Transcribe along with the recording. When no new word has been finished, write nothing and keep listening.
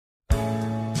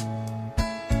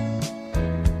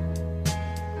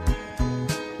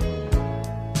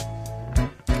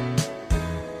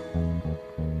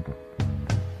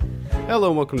Hello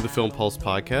and welcome to the Film Pulse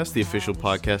Podcast, the official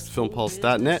podcast of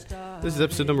filmpulse.net. This is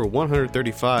episode number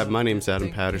 135. My name's Adam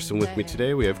Patterson. With me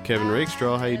today we have Kevin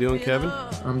Rakestraw. How you doing, Kevin?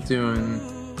 I'm doing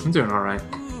all right.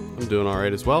 I'm doing all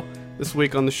right as well. This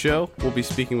week on the show, we'll be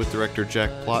speaking with director Jack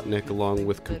Plotnick along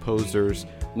with composers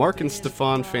Mark and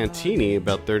Stefan Fantini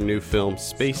about their new film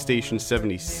Space Station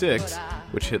 76,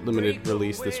 which hit limited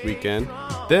release this weekend.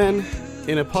 Then,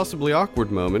 in a possibly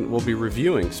awkward moment, we'll be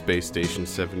reviewing Space Station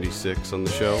 76 on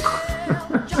the show.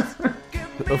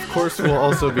 Of course, we'll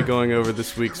also be going over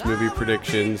this week's movie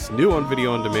predictions, new on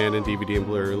video on demand and DVD and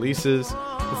Blu-ray releases.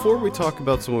 Before we talk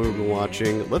about some we've been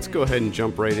watching, let's go ahead and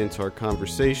jump right into our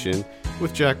conversation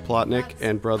with Jack Plotnick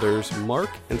and brothers Mark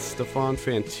and Stefan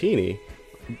Fantini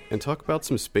and talk about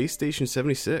some Space Station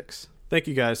 76. Thank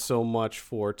you guys so much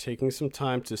for taking some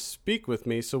time to speak with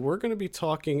me. So we're going to be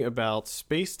talking about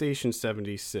Space Station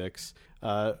 76.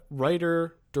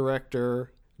 Writer,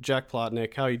 director, Jack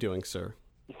Plotnick. How are you doing, sir?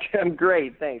 I'm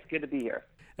great, thanks. Good to be here.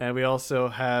 And we also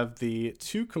have the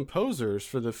two composers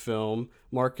for the film,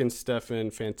 Mark and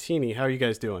Stefan Fantini. How are you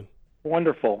guys doing?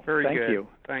 Wonderful. Very Thank good. you.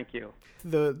 Thank you.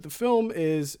 The film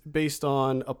is based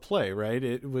on a play, right?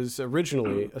 It was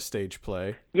originally a stage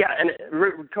play. Yeah, and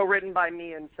co-written by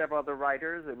me and several other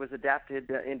writers. It was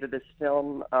adapted into this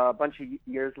film a bunch of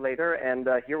years later, and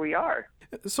here we are.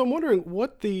 So I'm wondering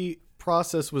what the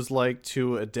process was like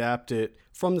to adapt it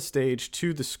from the stage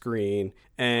to the screen.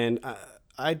 And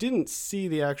I didn't see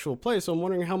the actual play, so I'm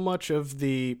wondering how much of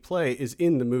the play is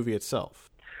in the movie itself.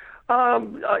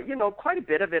 Quite a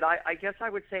bit of it. I guess I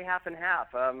would say half and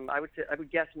half. I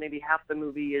would guess maybe half the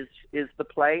movie is the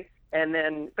play, and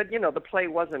then, but the play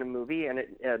wasn't a movie, and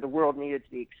the world needed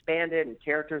to be expanded, and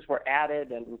characters were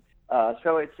added, and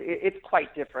so it's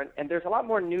quite different. And there's a lot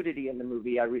more nudity in the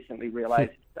movie. I recently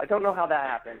realized. I don't know how that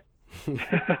happened.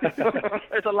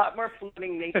 There's a lot more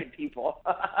floating naked people.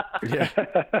 Yeah.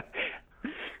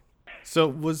 So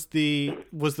was the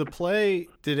play,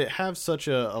 did it have such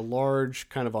a large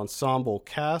kind of ensemble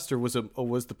cast, or was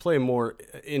the play a more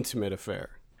intimate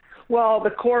affair? Well, the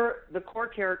core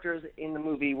characters in the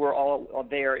movie were all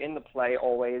there in the play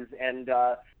always, and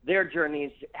their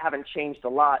journeys haven't changed a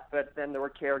lot, but then there were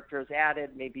characters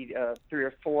added, maybe 3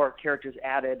 or 4 characters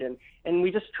added, and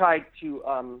we just tried to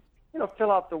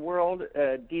fill out the world,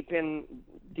 deepen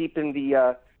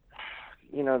the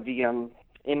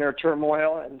inner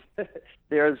turmoil, and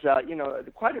there's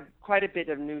quite a bit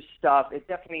of new stuff. It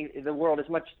definitely, the world is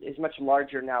much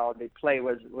larger now. The play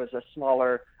was a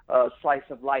smaller slice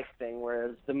of life thing,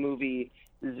 whereas the movie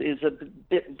is a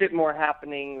bit more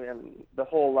happening, and the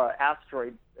whole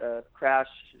asteroid crash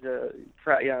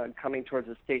coming towards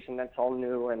the station, that's all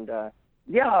new, and the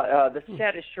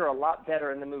set is sure a lot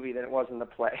better in the movie than it was in the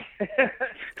play.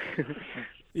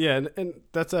 Yeah, and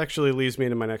that's actually leads me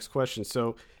into my next question.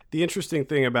 So the interesting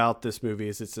thing about this movie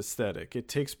is its aesthetic. It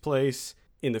takes place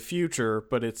in the future,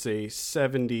 but it's a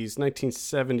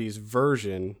 1970s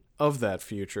version of that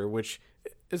future, which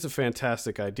is a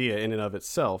fantastic idea in and of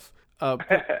itself.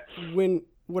 When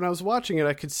I was watching it,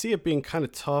 I could see it being kind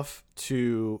of tough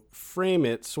to frame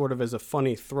it sort of as a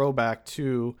funny throwback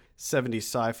to 70s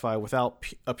sci-fi without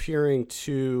appearing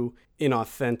too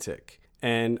inauthentic.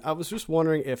 And I was just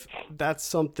wondering if that's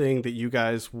something that you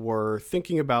guys were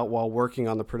thinking about while working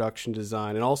on the production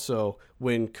design and also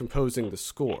when composing the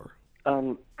score.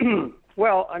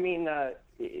 Well, I mean,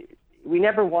 we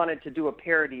never wanted to do a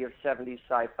parody of 70s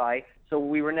sci-fi, so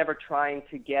we were never trying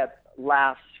to get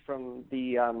laughs from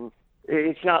the...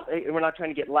 we're not trying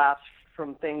to get laughs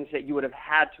from things that you would have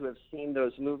had to have seen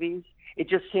those movies. It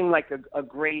just seemed like a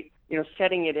great...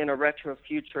 setting it in a retro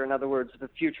future, in other words, the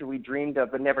future we dreamed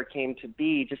of but never came to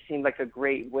be, just seemed like a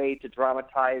great way to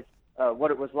dramatize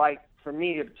what it was like for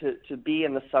me to be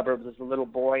in the suburbs as a little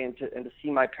boy and to see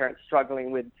my parents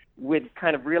struggling with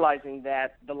kind of realizing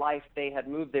that the life they had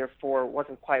moved there for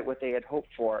wasn't quite what they had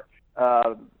hoped for.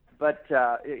 But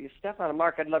Stefan and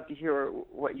Mark, I'd love to hear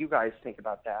what you guys think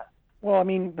about that. Well, I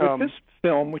mean, with this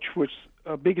film, which was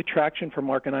a big attraction for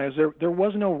Mark and I, is there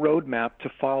was no roadmap to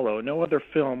follow, no other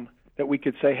film that we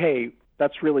could say, hey,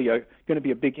 that's really going to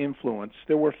be a big influence.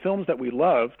 There were films that we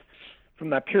loved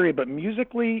from that period, but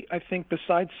musically, I think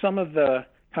besides some of the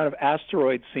kind of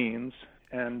asteroid scenes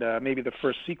and maybe the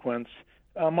first sequence,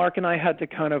 Mark and I had to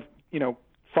kind of,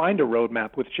 find a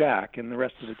roadmap with Jack and the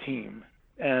rest of the team.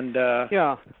 And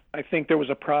I think there was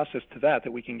a process to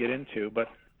that we can get into. But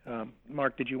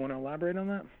Mark, did you want to elaborate on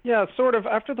that? Yeah, sort of.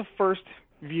 After the first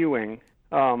viewing,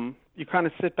 you kind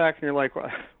of sit back and you're like,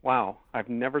 wow, I've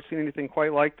never seen anything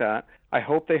quite like that. I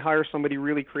hope they hire somebody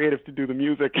really creative to do the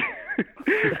music.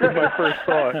 Was my first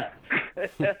thought.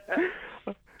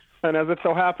 And as it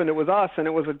so happened, it was us, and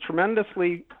it was a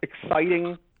tremendously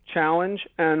exciting challenge,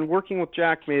 and working with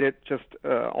Jack made it just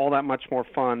all that much more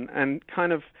fun. And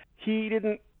kind of, he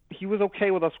was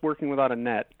okay with us working without a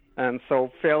net. And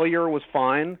so failure was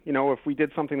fine. You know, if we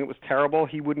did something that was terrible,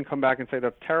 he wouldn't come back and say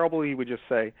that's terrible. He would just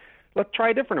say, let's try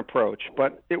a different approach.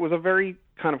 But it was a very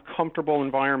kind of comfortable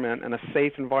environment and a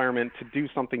safe environment to do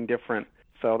something different.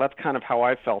 So that's kind of how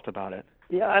I felt about it.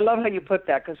 Yeah, I love how you put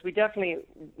that, because we definitely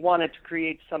wanted to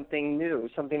create something new,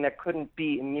 something that couldn't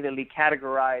be immediately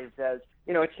categorized as,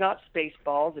 you know, it's not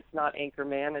Spaceballs, it's not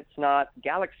Anchorman, it's not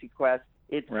Galaxy Quest.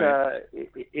 It's Right.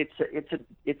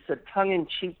 it's a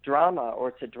tongue-in-cheek drama, or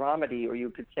it's a dramedy, or you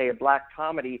could say a black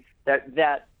comedy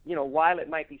that you know, while it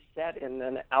might be set in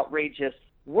an outrageous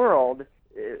world,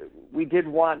 we did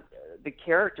want the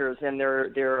characters and their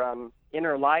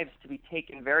inner lives to be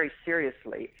taken very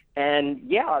seriously. And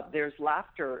yeah, there's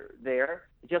laughter there,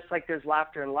 just like there's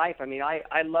laughter in life. I mean,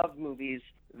 I love movies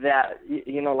that,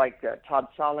 you know, like Todd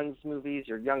Solondz movies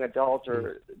or young adult,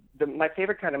 or my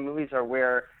favorite kind of movies are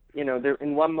where, you know,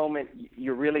 in one moment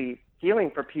you're really feeling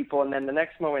for people, and then the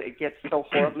next moment it gets so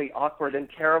horribly awkward and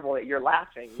terrible that you're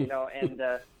laughing, you know, and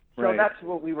so Right. that's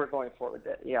what we were going for with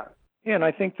it. Yeah. Yeah, and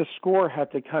I think the score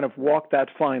had to kind of walk that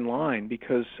fine line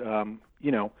because,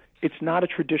 you know, it's not a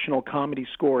traditional comedy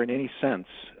score in any sense.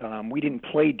 We didn't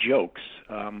play jokes.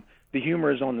 The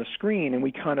humor is on the screen, and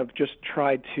we kind of just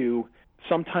tried to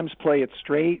sometimes play it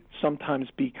straight, sometimes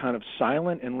be kind of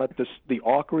silent and let the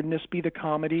awkwardness be the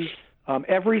comedy.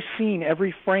 Every scene,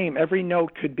 every frame, every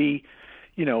note could be,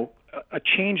 you know, a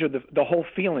change of the whole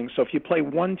feeling. So if you play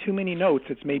one too many notes,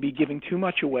 it's maybe giving too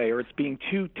much away, or it's being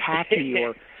too tacky,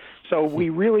 or so we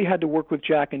really had to work with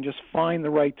Jack and just find the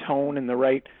right tone and the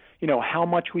right, you know, how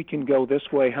much we can go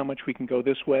this way, how much we can go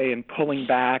this way, and pulling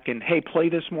back, and hey, play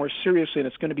this more seriously, and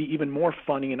it's going to be even more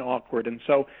funny and awkward. And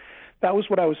so that was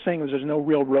what I was saying, was there's no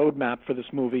real roadmap for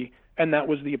this movie, and that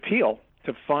was the appeal,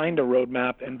 to find a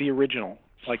roadmap and be original,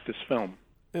 like this film.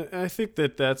 And I think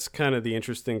that that's kind of the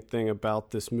interesting thing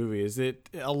about this movie, is that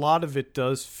a lot of it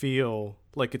does feel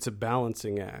like it's a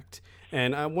balancing act.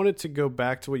 And I wanted to go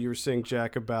back to what you were saying,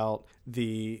 Jack, about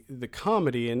the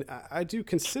comedy. And I do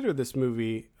consider this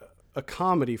movie a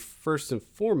comedy first and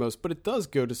foremost, but it does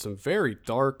go to some very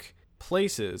dark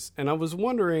places. And I was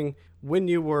wondering, when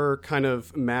you were kind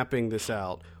of mapping this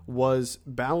out, was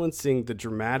balancing the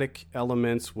dramatic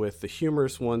elements with the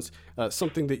humorous ones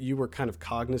something that you were kind of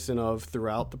cognizant of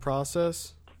throughout the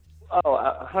process? Oh,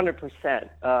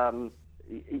 100%.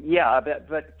 Yeah,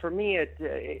 but for me,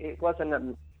 it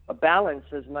wasn't a balance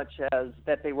as much as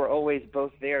that they were always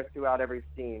both there throughout every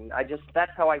scene.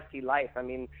 That's how I see life. I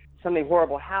mean, something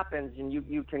horrible happens, and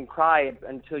you can cry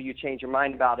until you change your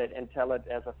mind about it and tell it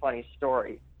as a funny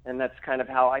story. And that's kind of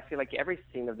how I feel like every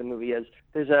scene of the movie is.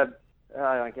 There's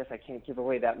I guess I can't give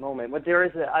away that moment, but there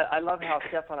is I love how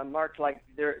Stefan and Mark, like,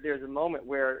 there's a moment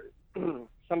where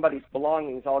somebody's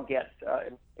belongings all get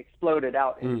exploded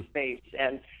out in space,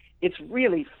 and it's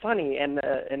really funny, and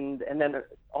then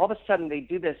all of a sudden they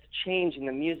do this change in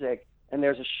the music, and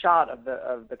there's a shot of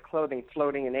the clothing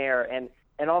floating in air, and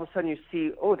all of a sudden you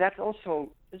see, oh, that's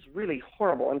also is really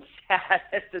horrible and sad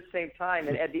at the same time,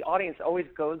 and the audience always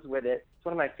goes with it. It's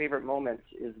one of my favorite moments,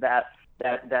 is that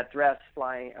dress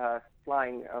flying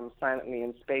silently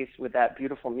in space with that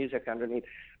beautiful music underneath.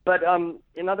 But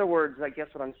in other words, I guess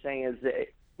what I'm saying is that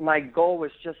my goal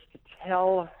was just to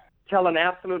tell an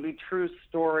absolutely true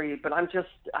story, but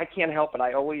I can't help it.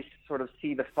 I always sort of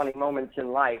see the funny moments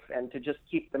in life, and to just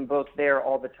keep them both there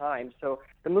all the time. So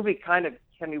the movie kind of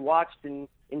can be watched in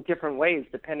different ways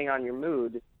depending on your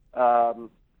mood.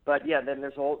 But yeah, then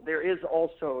there is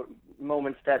also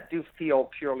moments that do feel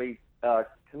purely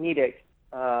comedic.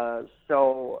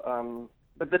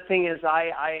 But the thing is,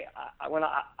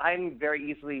 I'm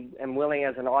very easily am willing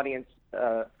as an audience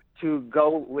to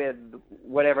go with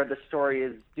whatever the story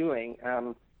is doing.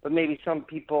 But maybe some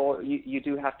people you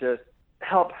do have to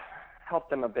help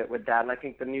them a bit with that, and I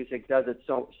think the music does it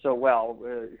so well.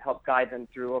 Help guide them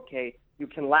through. Okay, you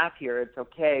can laugh here, it's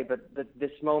okay, but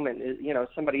this moment is, you know,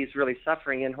 somebody is really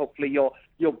suffering, and hopefully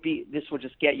this will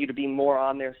just get you to be more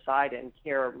on their side and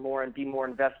care more and be more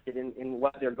invested in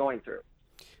what they're going through.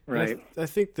 Right. I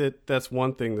think that's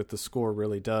one thing that the score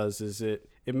really does, is it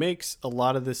makes a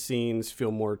lot of the scenes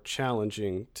feel more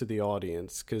challenging to the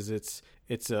audience, because it's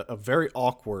a very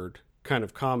awkward kind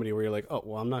of comedy where you're like, oh,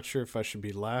 well, I'm not sure if I should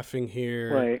be laughing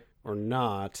here or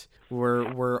not.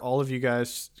 Were all of you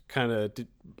guys kind of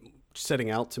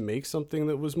setting out to make something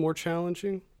that was more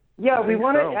challenging? Yeah, we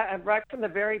wanted right from the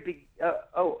very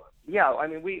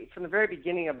from the very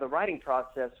beginning of the writing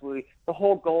process, the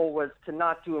whole goal was to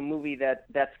not do a movie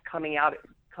that's coming out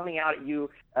coming out at you,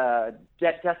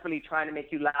 desperately trying to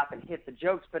make you laugh and hit the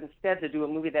jokes, but instead to do a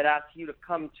movie that asks you to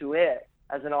come to it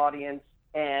as an audience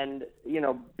and,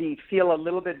 feel a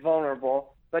little bit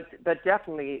vulnerable, but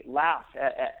definitely laugh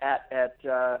at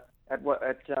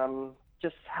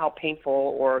just how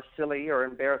painful or silly or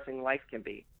embarrassing life can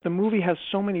be. The movie has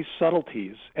so many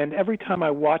subtleties, and every time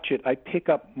I watch it, I pick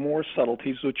up more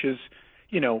subtleties, which is,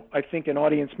 I think an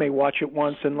audience may watch it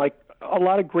once, and like a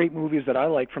lot of great movies that I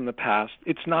like from the past,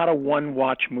 it's not a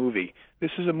one-watch movie.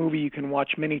 This is a movie you can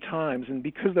watch many times, and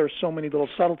because there are so many little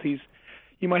subtleties,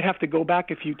 you might have to go back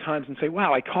a few times and say,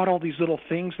 wow, I caught all these little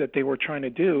things that they were trying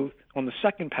to do on the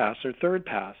second pass or third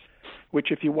pass,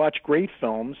 which if you watch great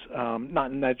films, not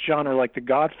in that genre like The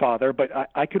Godfather, but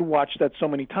I could watch that so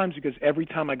many times because every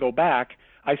time I go back,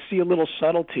 I see a little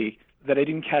subtlety that I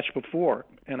didn't catch before.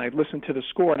 And I listen to the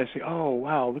score and I say, oh,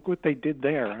 wow, look what they did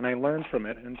there. And I learn from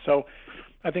it. And so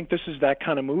I think this is that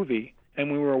kind of movie.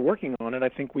 And when we were working on it, I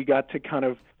think we got to kind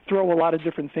of throw a lot of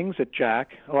different things at Jack,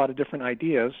 a lot of different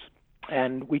ideas.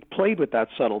 And we played with that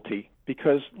subtlety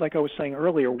because, like I was saying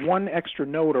earlier, one extra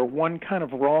note or one kind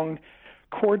of wrong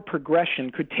chord progression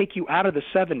could take you out of the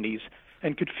 70s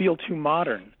and could feel too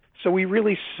modern. So we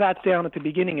really sat down at the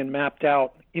beginning and mapped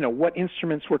out, what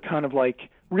instruments were kind of like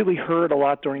really heard a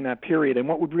lot during that period and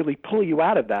what would really pull you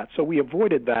out of that. So we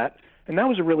avoided that. And that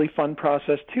was a really fun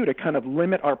process, too, to kind of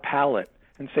limit our palette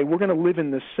and say, we're going to live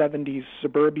in this 70s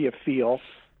suburbia feel.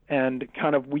 And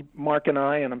kind of Mark and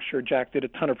I, and I'm sure Jack did a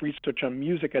ton of research on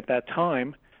music at that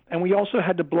time. And we also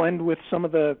had to blend with some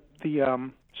of the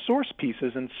source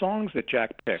pieces and songs that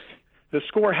Jack picked. The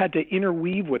score had to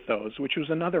interweave with those, which was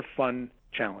another fun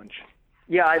challenge.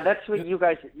 Yeah, that's what you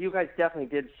guys definitely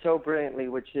did so brilliantly,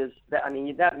 which is that,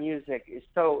 that music is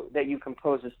that you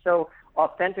compose is so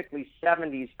authentically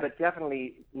 70s, but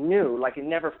definitely new. Like it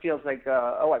never feels like,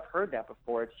 I've heard that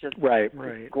before. It's just right.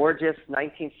 Gorgeous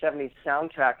 1970s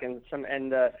soundtrack, and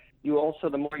you also,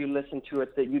 the more you listen to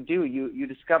it, that you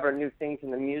discover new things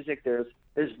in the music.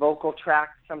 There's vocal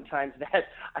tracks sometimes that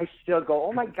I still go,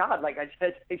 oh my God, like I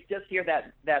just hear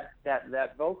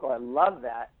that vocal. I love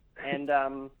that.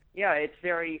 And yeah, it's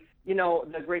very,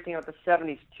 the great thing about the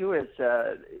 70s too is,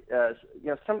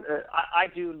 I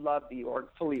do love the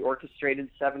fully orchestrated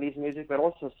 70s music, but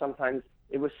also sometimes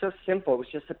it was so simple. It was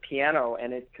just a piano,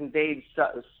 and it conveyed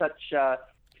such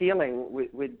feeling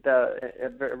with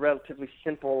a relatively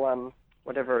simple,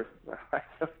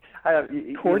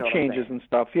 chord changes and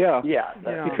stuff. Yeah.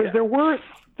 Because there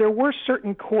were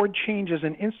certain chord changes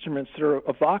and instruments that are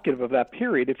evocative of that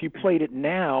period. If you played it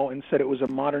now and said it was a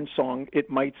modern song, it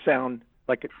might sound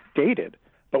like it's dated.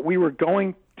 But we were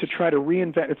going to try to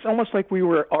reinvent. It's almost like we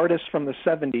were artists from the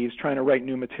 70s trying to write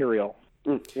new material.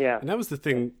 Yeah. And that was the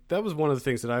thing. That was one of the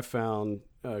things that I found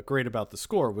great about the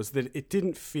score was that it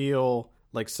didn't feel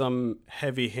like some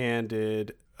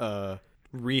heavy-handed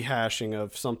rehashing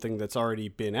of something that's already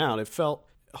been out. It felt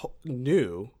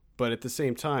new, but at the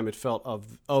same time, it felt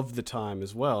of the time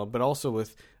as well, but also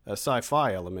with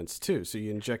sci-fi elements too. So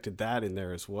you injected that in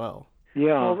there as well.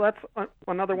 Yeah. Well, that's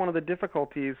another one of the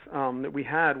difficulties that we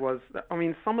had was,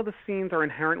 some of the scenes are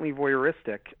inherently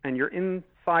voyeuristic, and you're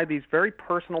inside these very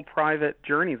personal, private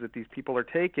journeys that these people are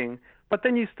taking, but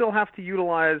then you still have to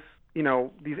utilize,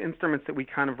 these instruments that we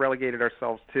kind of relegated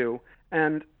ourselves to.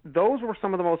 And those were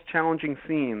some of the most challenging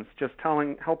scenes, just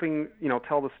helping,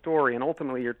 tell the story. And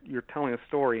ultimately, you're telling a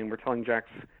story, and we're telling Jack's,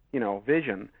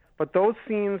 vision. But those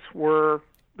scenes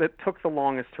that took the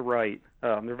longest to write.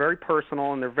 They're very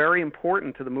personal, and they're very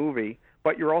important to the movie.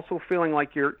 But you're also feeling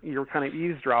like you're kind of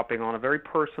eavesdropping on a very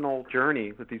personal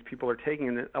journey that these people are taking.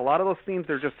 And a lot of those scenes,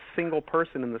 they're just a single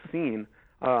person in the scene.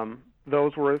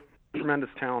 Those were tremendous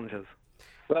challenges.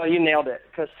 Well, you nailed it,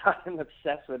 because I'm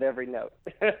obsessed with every note.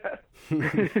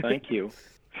 Thank you.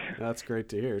 That's great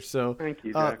to hear. So, thank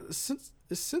you, Jack.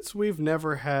 Since we've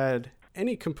never had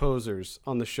any composers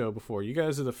on the show before, you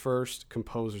guys are the first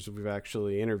composers we've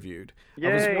actually interviewed.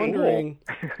 Yay.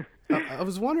 I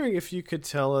was wondering if you could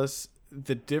tell us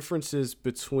the differences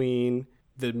between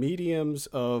the mediums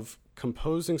of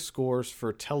composing scores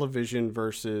for television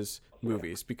versus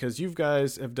movies, because you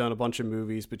guys have done a bunch of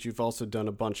movies, but you've also done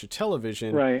a bunch of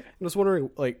television. Right. I was wondering,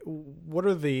 what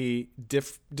are the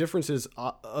differences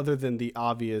other than the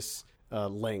obvious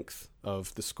length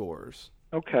of the scores?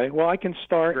 Okay. Well, I can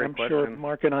start. Great I'm question. sure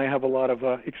Mark and I have a lot of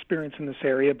experience in this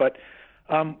area, but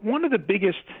one of the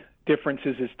biggest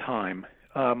differences is time.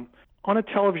 On a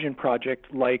television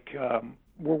project like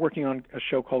we're working on a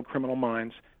show called Criminal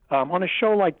Minds, on a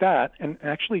show like that, and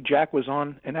actually Jack was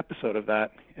on an episode of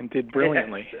that and did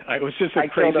brilliantly. It was just a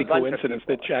crazy coincidence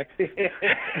that Jack...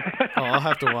 Oh, I'll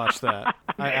have to watch that.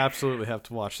 I absolutely have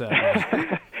to watch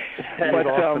that. But,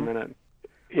 awesome.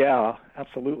 Yeah,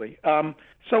 absolutely.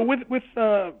 So with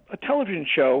a television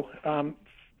show,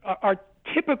 our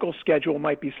typical schedule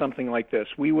might be something like this.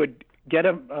 We would get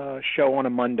a show on a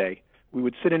Monday. We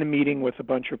would sit in a meeting with a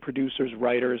bunch of producers,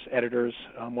 writers, editors,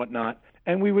 whatnot,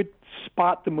 and we would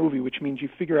spot the movie, which means you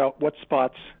figure out what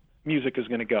spots music is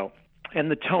going to go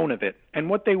and the tone of it. And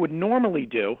what they would normally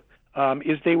do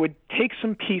is they would take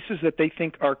some pieces that they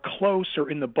think are close or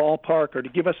in the ballpark or to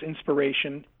give us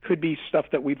inspiration. Could be stuff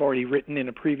that we've already written in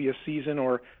a previous season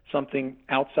or something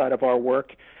outside of our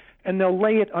work. And they'll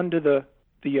lay it under the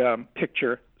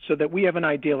picture so that we have an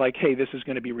idea like, hey, this is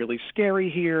going to be really scary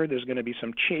here. There's going to be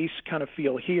some chase kind of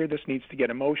feel here. This needs to get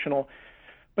emotional.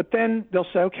 But then they'll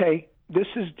say, okay, this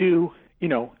is due,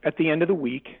 at the end of the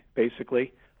week,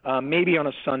 basically. Maybe on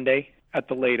a Sunday at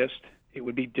the latest, it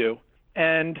would be due.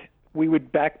 And we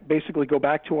would basically go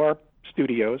back to our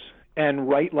studios and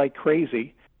write like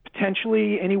crazy,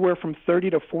 potentially anywhere from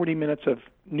 30 to 40 minutes of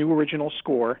new original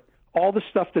score. All the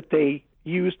stuff that they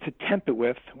use to temp it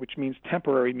with, which means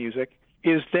temporary music,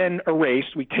 is then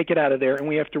erased. We take it out of there, and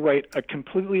we have to write a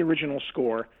completely original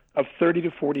score of 30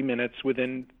 to 40 minutes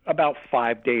within about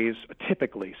 5 days,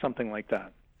 typically, something like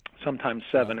that, sometimes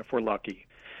 7 if we're lucky.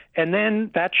 And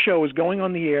then that show is going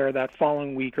on the air that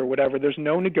following week or whatever. There's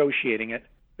no negotiating it.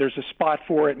 There's a spot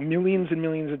for it. Millions and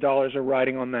millions of dollars are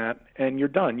riding on that, and you're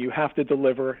done. You have to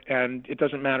deliver, and it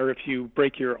doesn't matter if you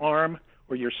break your arm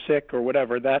or you're sick or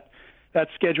whatever. That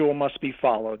schedule must be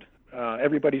followed.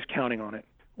 Everybody's counting on it.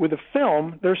 With a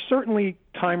film, there's certainly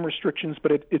time restrictions,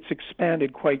 but it's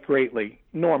expanded quite greatly,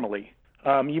 normally.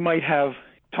 You might have,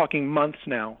 talking months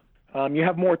now, you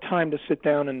have more time to sit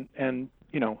down and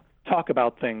talk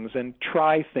about things and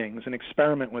try things and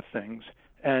experiment with things.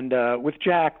 And with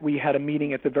Jack, we had a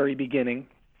meeting at the very beginning,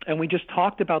 and we just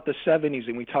talked about the 70s,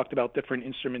 and we talked about different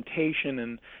instrumentation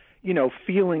and,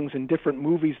 feelings in different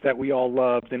movies that we all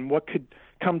loved and what could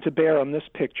come to bear on this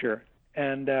picture.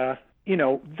 And,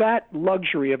 that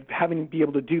luxury of having to be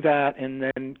able to do that and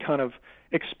then kind of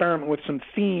experiment with some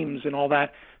themes and all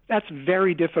that, that's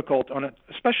very difficult,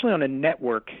 especially on a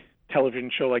network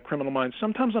television show like Criminal Minds.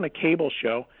 Sometimes on a cable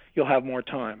show, you'll have more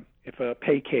time, if a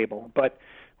pay cable. But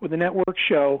with a network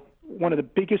show, one of the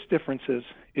biggest differences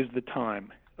is the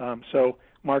time. So,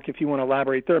 Mark, if you want to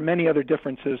elaborate, there are many other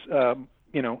differences,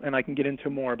 and I can get into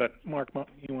more. But, Mark,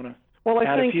 you want to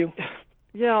add a few?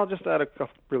 Yeah, I'll just add a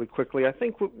couple really quickly. I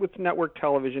think with network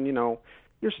television,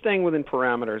 you're staying within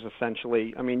parameters,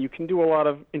 essentially. I mean, you can do a lot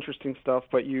of interesting stuff,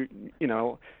 but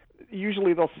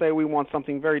usually they'll say we want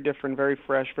something very different, very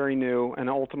fresh, very new, and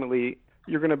ultimately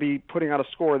you're going to be putting out a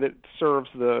score that serves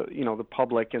the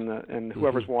public and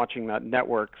whoever's watching that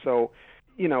network. So,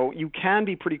 you can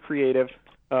be pretty creative,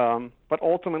 but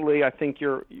ultimately I think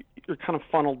you're kind of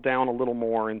funneled down a little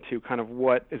more into kind of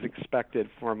what is expected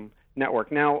from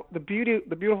network. Now, the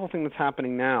beautiful thing that's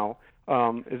happening now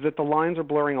is that the lines are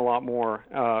blurring a lot more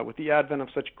with the advent of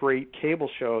such great cable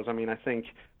shows. I mean, I think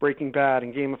Breaking Bad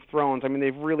and Game of Thrones,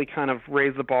 they've really kind of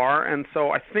raised the bar, and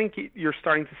so I think you're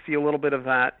starting to see a little bit of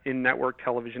that in network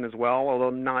television as well, although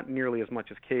not nearly as much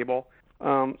as cable.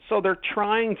 So they're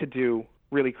trying to do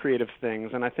really creative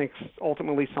things, and I think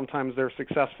ultimately sometimes they're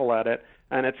successful at it,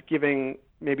 and it's giving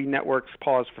maybe networks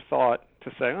pause for thought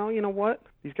to say, oh, you know what?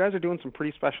 These guys are doing some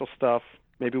pretty special stuff.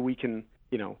 Maybe we can,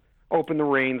 open the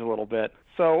reins a little bit.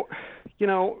 So,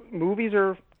 movies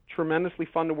are tremendously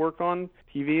fun to work on.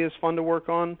 TV is fun to work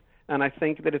on. And I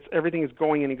think that everything is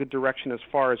going in a good direction as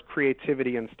far as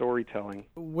creativity and storytelling.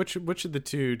 Which of the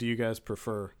two do you guys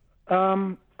prefer?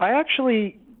 I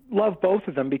actually love both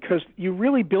of them because you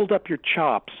really build up your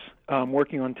chops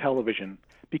working on television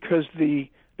because the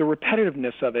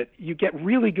repetitiveness of it, you get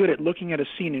really good at looking at a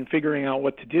scene and figuring out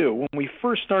what to do. When we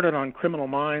first started on Criminal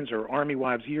Minds or Army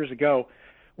Wives years ago,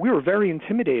 we were very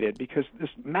intimidated because this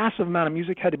massive amount of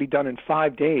music had to be done in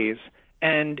 5 days,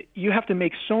 and you have to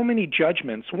make so many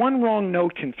judgments. One wrong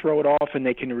note can throw it off and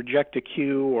they can reject a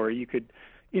cue, or you could,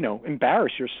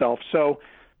 embarrass yourself. So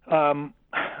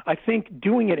I think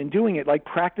doing it like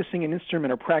practicing an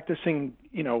instrument or practicing,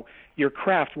 your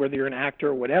craft, whether you're an actor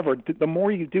or whatever, the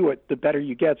more you do it, the better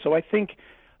you get. So I think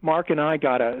Mark and I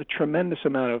got a tremendous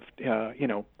amount of,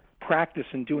 practice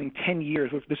in doing 10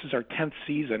 years. This is our 10th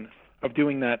season of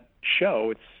doing that show.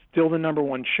 It's still the number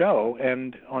one show.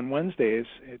 And on Wednesdays,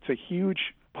 it's a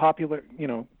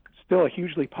still a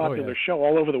hugely popular show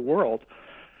all over the world.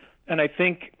 And I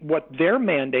think what their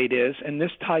mandate is, and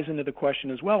this ties into the question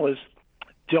as well, is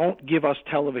don't give us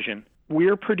television.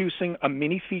 We're producing a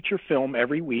mini feature film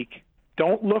every week.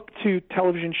 Don't look to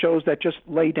television shows that just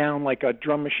lay down like a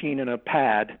drum machine and a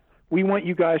pad. We want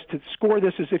you guys to score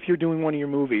this as if you're doing one of your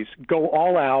movies. Go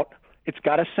all out. It's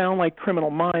got to sound like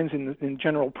Criminal Minds in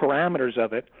general parameters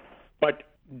of it, but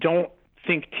don't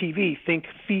think TV. Think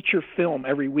feature film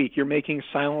every week. You're making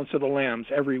Silence of the Lambs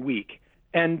every week.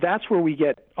 And that's where we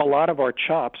get a lot of our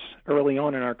chops early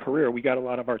on in our career. We got a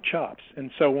lot of our chops. And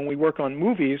so when we work on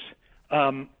movies,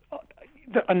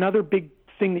 another big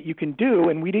thing that you can do,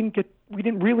 and we didn't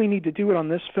really need to do it on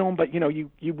this film, but you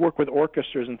work with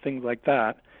orchestras and things like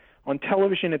that. On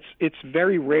television, it's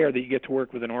very rare that you get to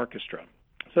work with an orchestra.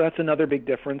 So that's another big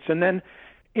difference. And then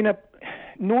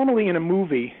normally in a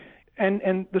movie,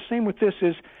 and the same with this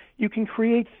is, you can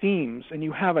create themes, and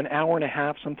you have an hour and a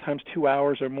half, sometimes 2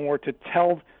 hours or more, to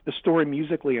tell the story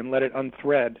musically and let it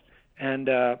unthread. And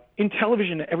in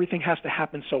television, everything has to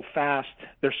happen so fast.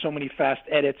 There's so many fast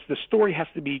edits. The story has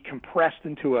to be compressed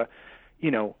into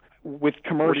with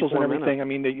commercials and everything. Minutes. I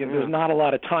mean, there's not a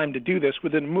lot of time to do this.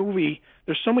 With a movie,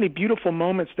 there's so many beautiful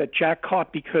moments that Jack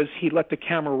caught because he let the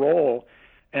camera roll,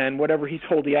 and whatever he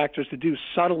told the actors to do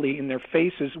subtly in their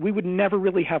faces, we would never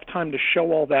really have time to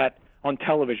show all that on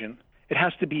television. It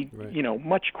has to be,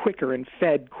 much quicker and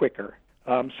fed quicker.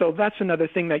 So that's another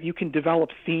thing, that you can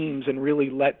develop themes and really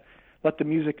let the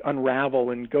music unravel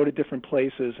and go to different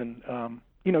places, and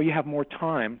you have more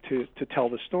time to tell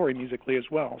the story musically as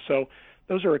well. So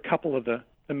those are a couple of the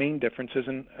main differences,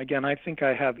 and again, I think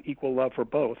I have equal love for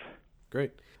both.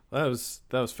 Great. That was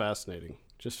fascinating.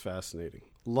 Just fascinating.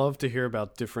 Love to hear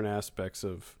about different aspects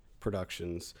of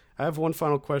productions. I have one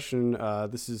final question.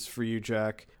 This is for you,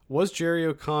 Jack. Was Jerry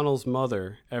O'Connell's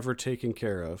mother ever taken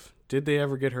care of? Did they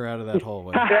ever get her out of that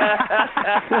hallway?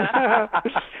 I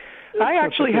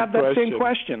actually have that same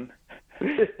question.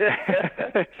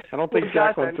 I don't think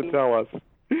Jack wants to tell us.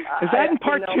 Is that in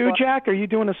part two, Jack? Are you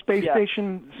doing a Space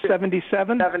Station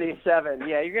 77? 77.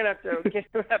 Yeah, you're gonna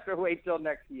have to wait till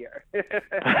next year.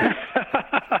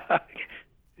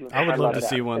 I would love to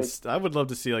see one. I would love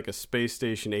to see like a Space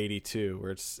Station 82,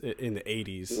 where it's in the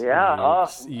 80s. Yeah,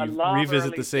 you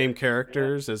revisit the same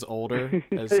characters as older.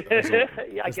 As I guess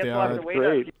we'll have to wait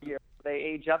a few years. They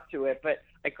age up to it, but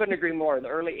I couldn't agree more. The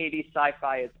early 80s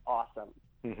sci-fi is awesome.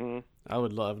 Mm-hmm. I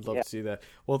would love to see that.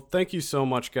 Well, thank you so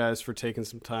much, guys, for taking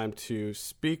some time to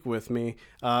speak with me.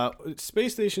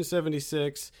 Space Station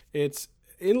 76, it's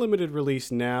in limited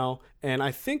release now, and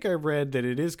I think I read that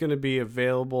it is going to be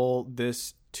available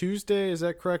this Tuesday. Is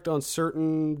that correct? On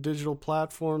certain digital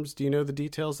platforms. Do you know the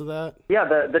details of that? Yeah,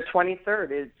 the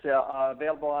 23rd. It's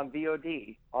available on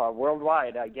VOD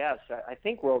worldwide, I guess. I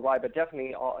think worldwide, but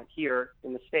definitely here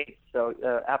in the States. So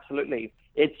absolutely.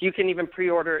 You can even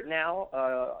pre-order it now.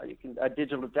 You can a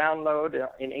digital download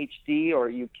in HD, or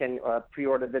you can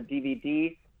pre-order the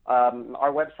DVD.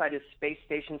 Our website is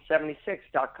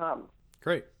spacestation76.com.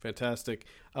 Great. Fantastic.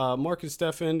 Mark and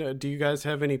Stefan, do you guys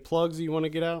have any plugs you want to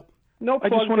get out? No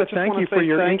plugs. I just want to thank you for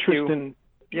your interest in...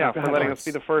 Yeah, for letting us be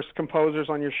the first composers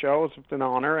on your show. It's an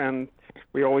honor, and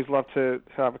we always love to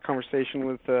have a conversation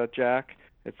with Jack.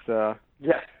 It's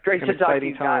great to talk to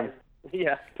you guys.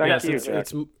 Yeah, thank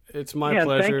you. It's my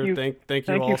pleasure. Thank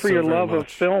you all for so your very love much.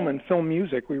 of film and film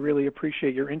music. We really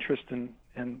appreciate your interest in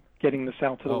getting this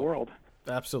out to the world.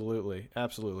 Absolutely.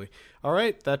 All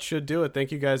right, that should do it.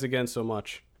 Thank you guys again so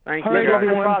much. Thank you,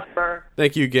 everyone.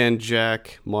 Thank you again,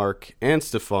 Jack, Mark, and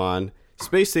Stefan.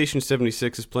 Space Station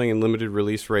 76 is playing in limited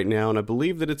release right now, and I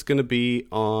believe that it's going to be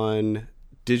on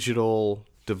digital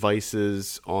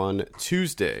devices on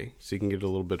Tuesday, so you can get it a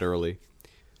little bit early.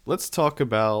 Let's talk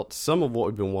about some of what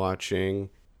we've been watching.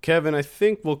 Kevin, I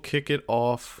think we'll kick it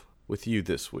off with you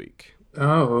this week.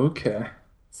 Oh, okay.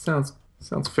 Sounds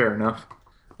fair enough.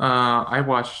 I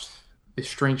watched A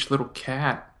Strange Little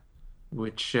Cat,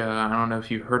 which I don't know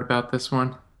if you heard about this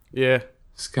one. Yeah.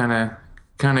 It's kind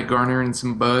of garnering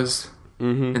some buzz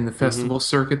in the festival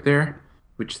circuit there,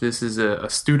 which this is a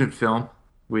student film,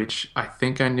 which I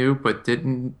think I knew but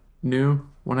didn't know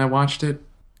when I watched it.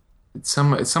 It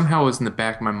somehow was in the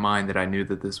back of my mind that I knew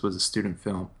that this was a student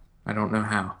film. I don't know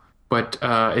how. But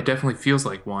it definitely feels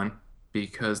like one,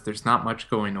 because there's not much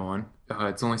going on.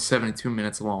 It's only 72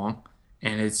 minutes long,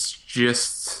 and it's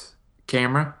just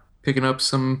camera picking up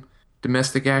some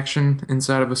domestic action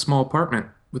inside of a small apartment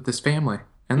with this family.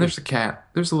 And there's a cat.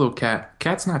 There's a little cat.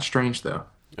 Cat's not strange, though.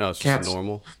 Oh, it's just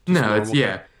normal?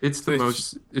 It's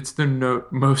the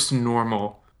most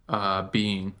normal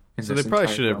being. So they probably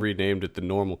should have renamed it The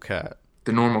Normal Cat.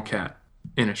 The Normal Cat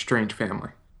in a Strange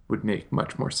Family would make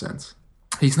much more sense.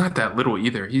 He's not that little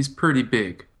either. He's pretty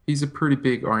big. He's a pretty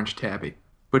big orange tabby.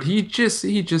 But he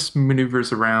just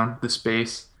maneuvers around the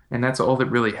space, and that's all that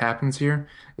really happens here.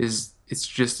 Is it's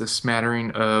just a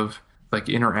smattering of like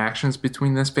interactions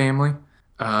between this family.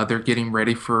 They're getting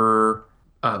ready for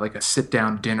like a sit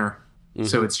down dinner,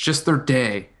 so it's just their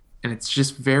day, and it's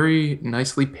just very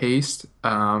nicely paced.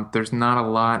 There's not a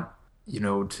lot,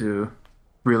 to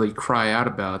really cry out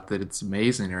about that it's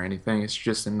amazing or anything. It's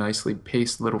just a nicely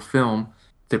paced little film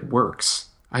that works.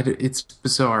 It's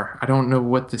bizarre. I don't know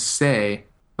what to say.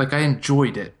 Like, I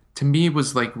enjoyed it. To me, it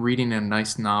was like reading a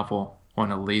nice novel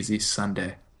on a lazy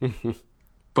Sunday.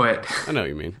 But I know what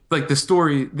you mean. Like the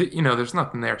story, there's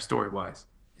nothing there story-wise.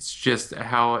 It's just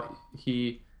how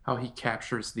he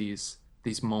captures these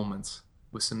moments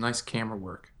with some nice camera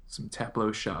work, some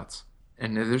tableau shots,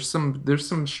 and there's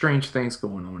some strange things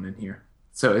going on in here.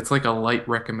 So it's like a light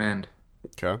recommend.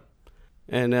 Okay.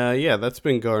 And yeah, that's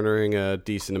been garnering a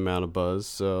decent amount of buzz,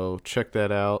 so check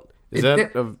that out.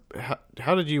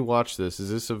 How did you watch this?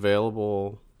 Is this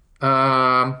available?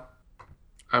 I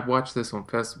watched this on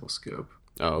Festival Scope.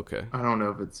 Oh, okay. I don't know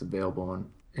if it's available on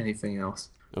anything else.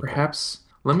 Okay. Perhaps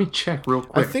let me check real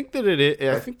quick. I think that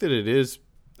it is.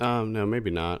 No, maybe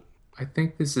not. I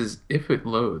think this is if it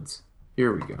loads.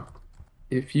 Here we go.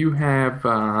 If you have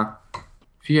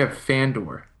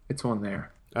Fandor, it's on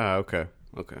there. Okay.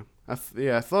 I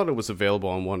thought it was available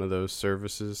on one of those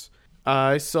services.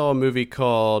 I saw a movie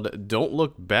called Don't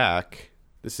Look Back.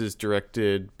 This is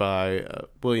directed by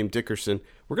William Dickerson.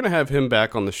 We're going to have him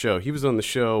back on the show. He was on the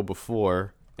show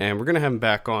before, and we're going to have him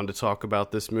back on to talk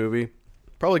about this movie.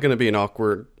 Probably going to be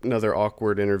another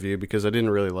awkward interview because I didn't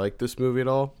really like this movie at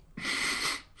all.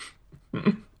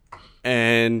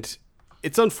 And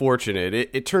it's unfortunate.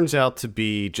 It turns out to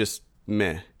be just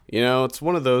meh. It's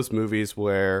one of those movies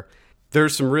where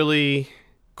there's some really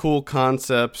cool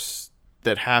concepts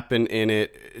that happen in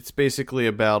it. It's basically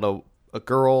about a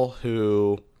girl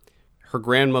who, her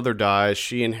grandmother dies.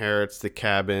 She inherits the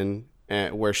cabin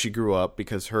where she grew up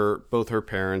because both her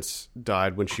parents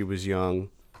died when she was young.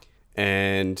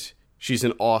 And she's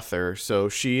an author, so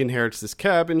she inherits this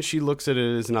cabin. She looks at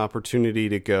it as an opportunity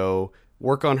to go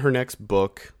work on her next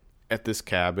book at this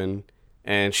cabin.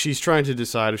 And she's trying to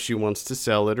decide if she wants to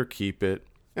sell it or keep it.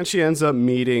 And she ends up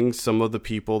meeting some of the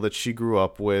people that she grew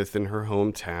up with in her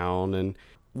hometown. And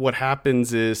what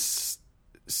happens is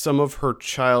some of her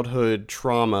childhood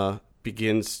trauma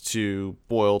begins to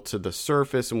boil to the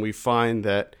surface. And we find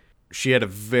that she had a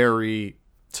very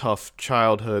tough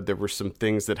childhood. There were some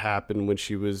things that happened when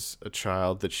she was a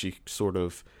child that she sort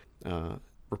of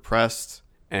repressed.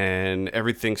 And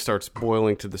everything starts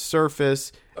boiling to the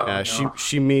surface. No.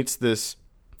 She meets this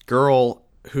girl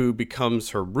who becomes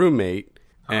her roommate.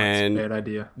 And that's a bad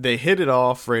idea. They hit it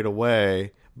off right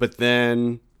away, but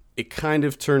then it kind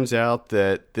of turns out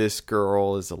that this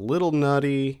girl is a little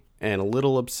nutty and a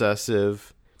little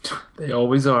obsessive. They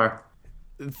always are.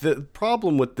 The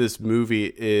problem with this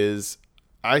movie is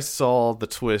I saw the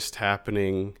twist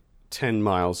happening 10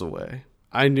 miles away.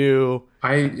 I knew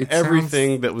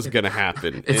everything that was going to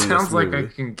happen. It sounds like I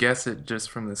can guess it just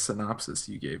from the synopsis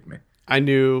you gave me. I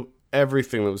knew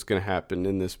everything that was going to happen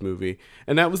in this movie,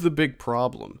 and that was the big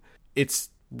problem. It's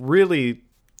really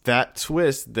that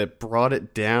twist that brought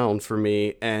it down for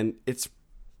me, and it's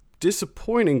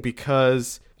disappointing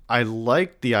because I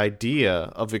liked the idea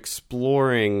of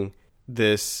exploring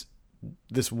this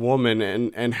woman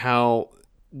and how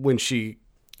when she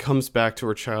comes back to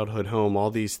her childhood home, all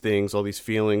these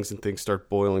feelings and things start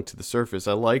boiling to the surface.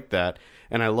 I like that,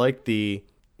 and I like the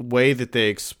way that they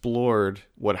explored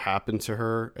what happened to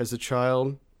her as a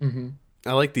child. Mm-hmm.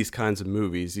 I like these kinds of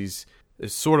movies.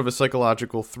 It's sort of a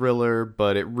psychological thriller,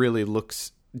 but it really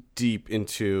looks deep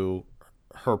into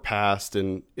her past,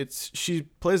 and she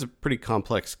plays a pretty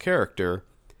complex character,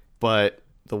 but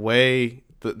the way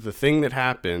the thing that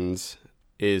happens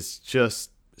is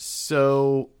just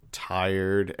so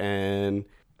tired. And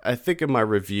I think in my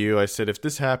review I said if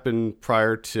this happened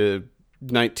prior to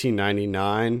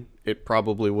 1999, it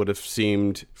probably would have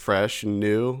seemed fresh and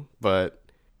new, but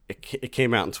it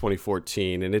came out in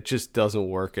 2014, and it just doesn't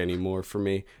work anymore for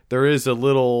me. There is a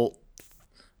little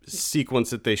sequence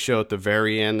that they show at the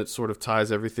very end that sort of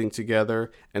ties everything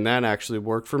together, and that actually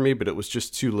worked for me, but it was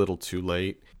just too little too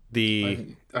late.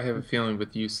 I have a feeling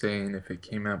with you saying if it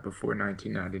came out before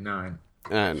 1999,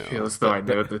 I know. I feel as though I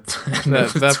know that.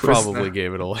 that probably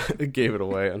gave it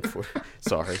away. Unfortunately,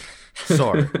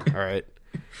 sorry. All right.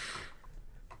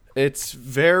 It's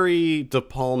very De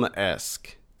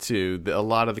Palma-esque too. A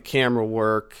lot of the camera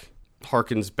work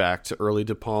harkens back to early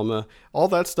De Palma. All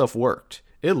that stuff worked.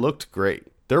 It looked great.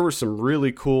 There were some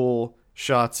really cool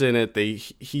shots in it.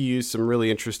 He used some really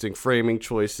interesting framing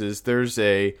choices. There's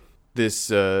a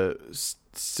this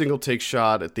single take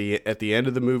shot at the end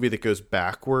of the movie that goes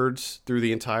backwards through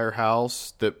the entire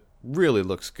house that really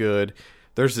looks good.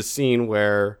 There's a scene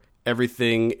where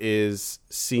everything is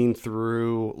seen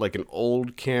through like an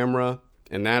old camera,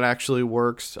 and that actually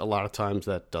works. A lot of times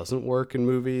that doesn't work in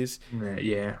movies.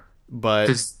 Yeah. But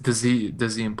does he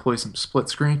employ some split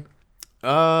screen?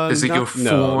 Does he go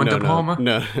full on De Palma?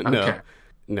 No.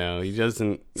 No, he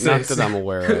doesn't. Not that I'm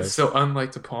aware of. So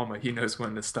unlike De Palma, he knows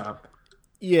when to stop.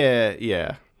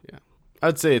 Yeah.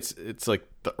 I'd say it's like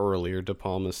the earlier De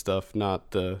Palma stuff,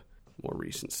 not the more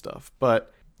recent stuff.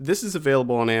 But this is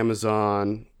available on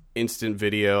Amazon Instant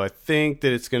Video. I think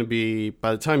that it's going to be,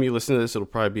 by the time you listen to this, it'll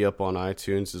probably be up on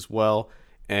iTunes as well.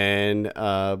 And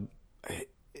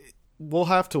we'll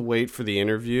have to wait for the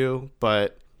interview,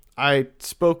 but I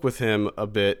spoke with him a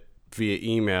bit via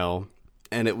email.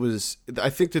 And I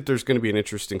think that there's going to be an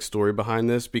interesting story behind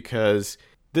this, because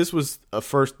this was the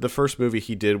first movie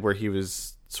he did where he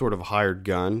was sort of a hired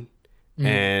gun,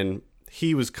 and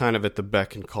he was kind of at the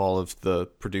beck and call of the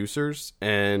producers,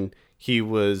 and he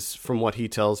was, from what he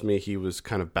tells me, he was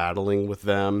kind of battling with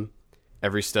them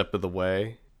every step of the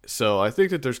way. So I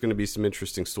think that there's going to be some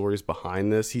interesting stories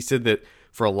behind this. He said that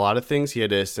for a lot of things, he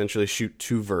had to essentially shoot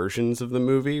two versions of the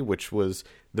movie, which was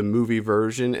the movie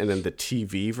version and then the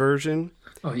TV version.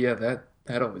 Oh yeah,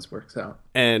 that always works out.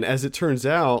 And as it turns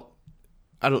out,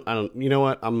 I don't. You know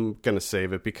what? I'm gonna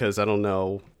save it because I don't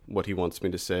know what he wants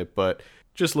me to say. But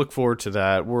just look forward to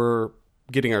that. We're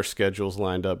getting our schedules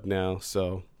lined up now,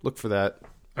 so look for that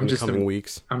in the coming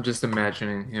weeks. I'm just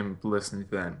imagining him listening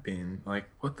to that and being like,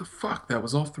 "What the fuck? That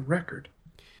was off the record."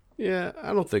 Yeah,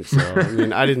 I don't think so. I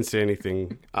mean, I didn't say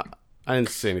anything. I didn't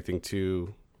say anything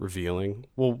too revealing.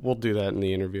 We'll do that in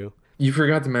the interview. You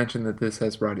forgot to mention that this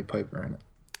has Roddy Piper in it.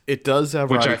 It does have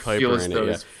Roddy Piper in it.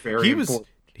 Is very important.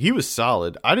 He was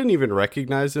solid. I didn't even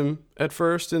recognize him at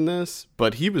first in this,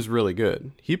 but he was really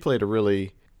good. He played a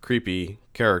really creepy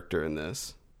character in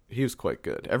this. He was quite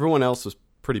good. Everyone else was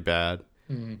pretty bad.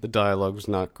 Mm-hmm. The dialogue was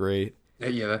not great.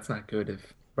 Yeah, that's not good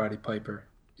if Roddy Piper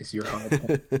is your high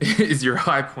point. Is your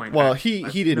high point. Well, he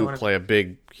didn't play a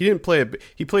big. He played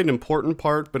an important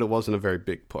part, but it wasn't a very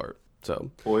big part.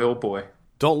 So boy, oh boy.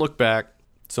 Don't Look Back.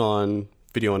 It's on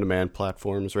video on demand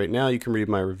platforms right now. You can read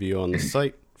my review on the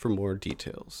site for more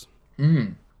details.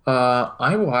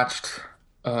 I watched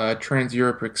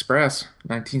Trans-Europe Express,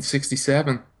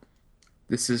 1967.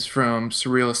 This is from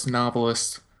surrealist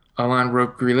novelist Alain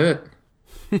Robbe-Grillet.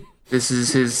 This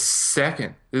is his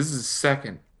second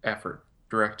effort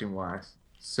directing wise.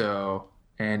 So,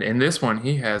 and in this one,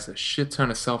 he has a shit ton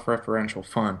of self-referential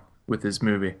fun with his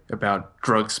movie about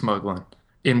drug smuggling,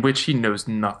 in which he knows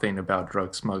nothing about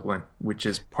drug smuggling, which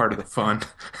is part of the fun.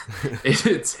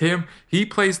 It's him. He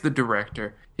plays the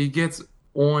director. He gets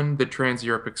on the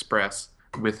Trans-Europe Express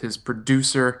with his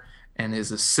producer and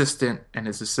his assistant, and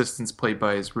his assistant's played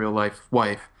by his real-life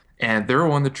wife. And they're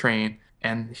on the train,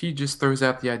 and he just throws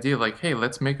out the idea like, hey,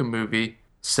 let's make a movie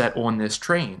set on this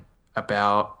train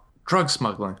about drug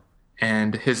smuggling.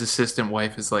 And his assistant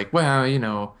wife is like, well, you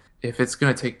know, if it's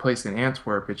going to take place in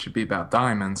Antwerp, it should be about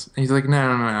diamonds. And he's like, no,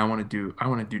 I want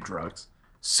to do drugs.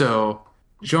 So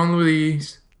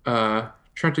Jean-Louis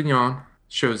Trintignant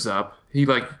shows up. He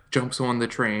jumps on the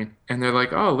train, and they're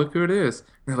like, oh, look who it is. And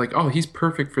they're like, oh, he's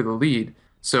perfect for the lead.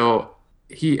 So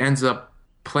he ends up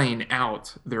playing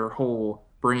out their whole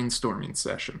brainstorming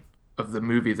session of the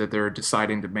movie that they're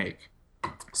deciding to make.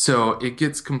 So it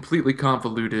gets completely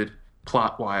convoluted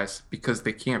plot-wise because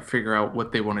they can't figure out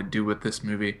what they want to do with this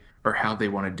movie or how they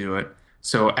want to do it.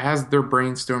 So as they're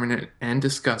brainstorming it and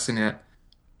discussing it,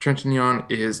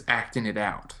 Trintignant is acting it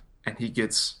out, and he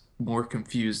gets more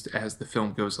confused as the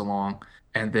film goes along.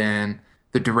 And then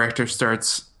the director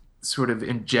starts sort of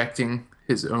injecting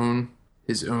his own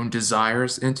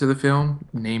desires into the film,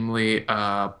 namely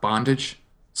bondage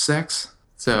sex.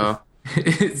 So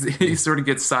he sort of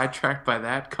gets sidetracked by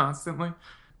that constantly.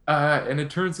 And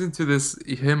it turns into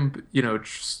him,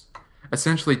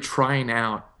 essentially trying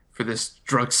out for this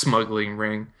drug smuggling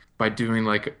ring by doing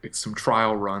some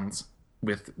trial runs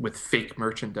with fake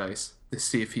merchandise to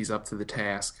see if he's up to the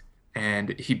task.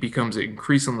 And he becomes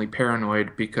increasingly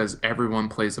paranoid because everyone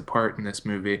plays a part in this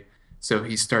movie. So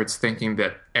he starts thinking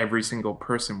that every single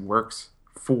person works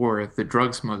for the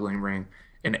drug smuggling ring,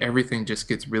 and everything just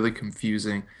gets really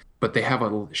confusing. But they have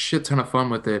a shit ton of fun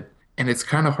with it, and it's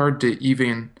kind of hard to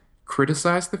even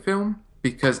criticize the film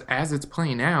because as it's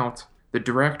playing out, the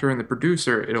director and the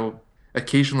producer, it'll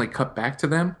occasionally cut back to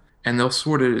them, and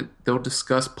they'll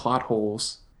discuss plot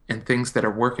holes and things that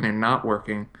are working and not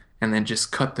working, and then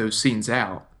just cut those scenes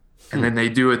out And then they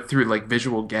do it through like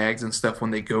visual gags and stuff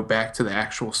when they go back to the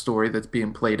actual story that's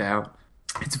being played out.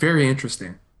 It's very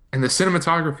interesting. And the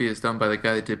cinematography is done by the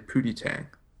guy that did Pootie Tang.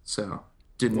 So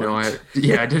didn't know I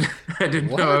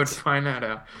didn't know I would find that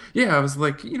out. Yeah, I was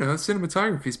like, the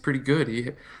cinematography is pretty good.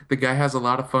 The guy has a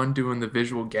lot of fun doing the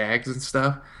visual gags and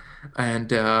stuff.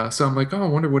 And so I'm like, oh, I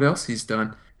wonder what else he's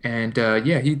done. And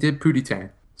yeah, he did Pootie Tang.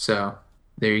 So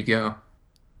there you go.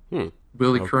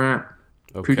 Willie Corrent.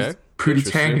 Okay. Pootie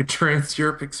Tang and Trans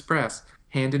Europe Express,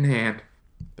 hand in hand.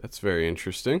 That's very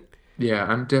interesting. Yeah,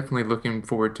 I'm definitely looking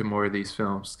forward to more of these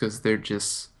films because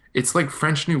it's like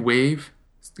French New Wave,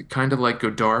 kind of like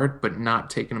Godard, but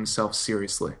not taking himself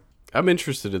seriously. I'm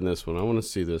interested in this one. I want to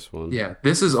see this one. Yeah,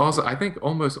 this is also, I think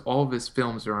almost all of his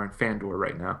films are on Fandor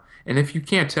right now. And if you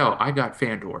can't tell, I got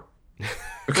Fandor.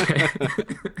 Okay.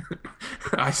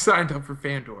 I signed up for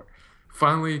Fandor.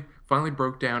 Finally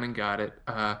broke down and got it.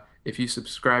 If you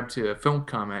subscribe to Film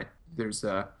Comment, there's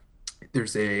a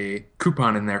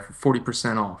coupon in there for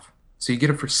 40% off. So you get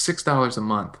it for $6 a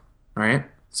month. All right.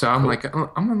 So I'm like,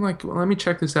 well, let me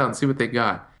check this out and see what they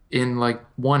got. In like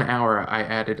 1 hour, I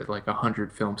added like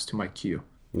 100 films to my queue.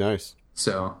 Nice.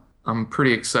 So I'm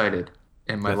pretty excited,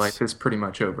 and my life is pretty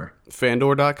much over.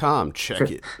 Fandor.com.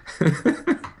 Check it.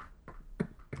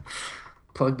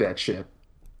 Plug that shit.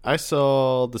 I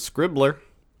saw The Scribbler.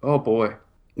 Oh boy.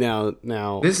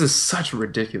 Now this is such a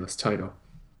ridiculous title.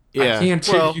 Yeah, I can't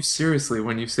take you seriously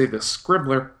when you say The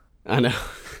Scribbler. I know.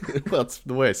 Well, it's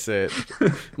the way I say it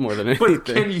more than anything. But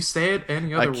can you say it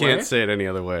any other way? I can't say it any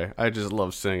other way. I just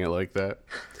love saying it like that.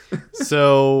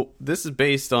 So this is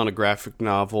based on a graphic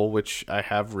novel, which I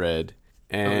have read,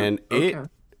 and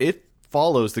it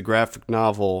follows the graphic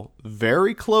novel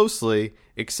very closely,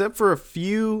 except for a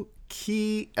few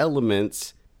key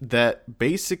elements that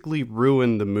basically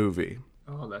ruin the movie.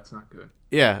 Oh, that's not good.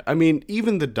 Yeah, I mean,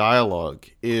 even the dialogue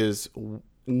is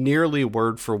nearly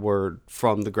word for word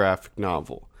from the graphic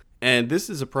novel. And this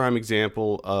is a prime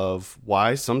example of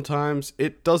why sometimes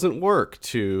it doesn't work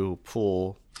to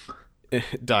pull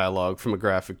dialogue from a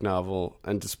graphic novel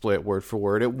and display it word for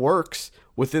word. It works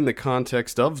within the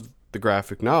context of the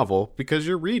graphic novel because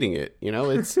you're reading it.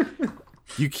 It's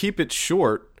you keep it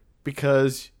short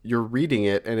because you're reading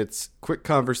it and it's quick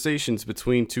conversations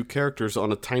between two characters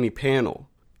on a tiny panel.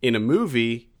 In a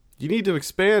movie, you need to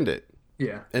expand it.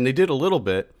 Yeah. And they did a little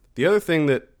bit. The other thing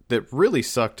that really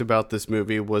sucked about this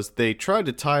movie was they tried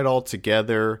to tie it all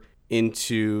together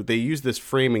into... They used this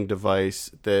framing device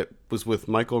that was with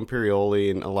Michael Imperioli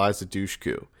and Eliza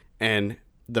Dushku. And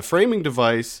the framing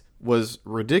device was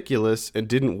ridiculous and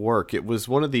didn't work. It was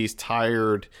one of these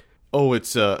tired,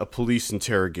 it's a police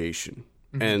interrogation.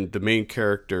 Mm-hmm. And the main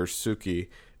character, Suki,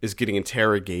 is getting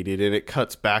interrogated, and it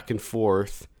cuts back and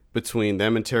forth between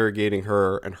them interrogating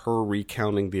her and her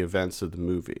recounting the events of the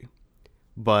movie.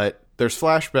 But there's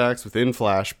flashbacks within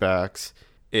flashbacks.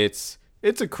 It's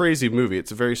a crazy movie.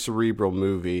 It's a very cerebral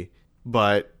movie,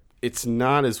 but it's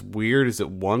not as weird as it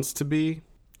wants to be.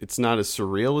 It's not as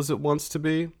surreal as it wants to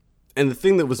be. And the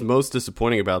thing that was most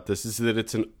disappointing about this is that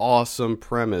it's an awesome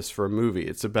premise for a movie.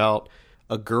 It's about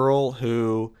a girl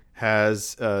who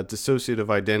has dissociative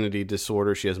identity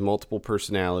disorder. She has multiple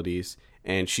personalities,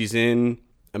 and she's in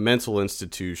a mental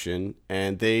institution,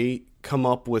 and they come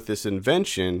up with this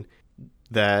invention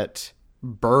that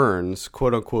burns,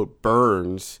 quote unquote,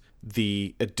 burns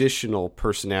the additional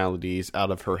personalities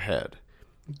out of her head.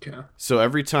 Okay. So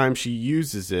every time she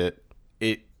uses it,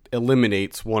 it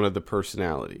eliminates one of the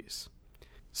personalities.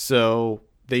 So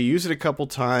they use it a couple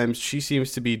times. She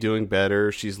seems to be doing better.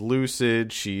 She's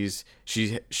lucid. She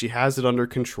has it under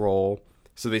control.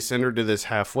 So they send her to this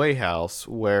halfway house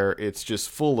where it's just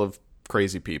full of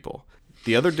crazy people.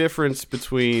 The other difference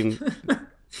between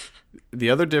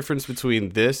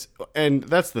this, and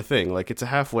that's the thing, like, it's a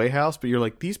halfway house, but you're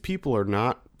like, these people are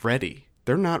not ready.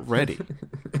 They're not ready.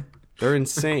 They're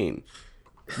insane.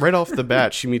 Right off the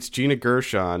bat, she meets Gina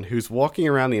Gershon, who's walking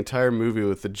around the entire movie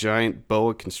with a giant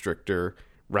boa constrictor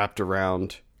wrapped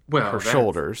around her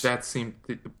shoulders. That seemed,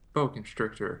 the boa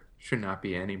constrictor should not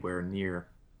be anywhere near,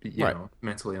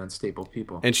 mentally unstable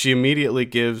people. And she immediately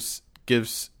gives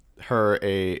her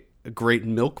a great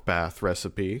milk bath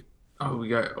recipe. Oh,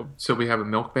 we have a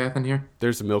milk bath in here?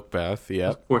 There's a milk bath, yeah.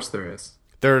 Of course there is.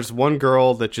 There's one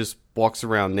girl that just walks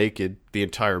around naked the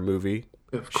entire movie.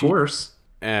 Of course.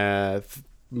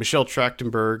 Michelle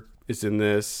Trachtenberg is in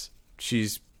this. She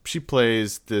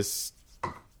plays this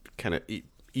kind of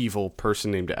evil person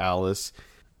named Alice.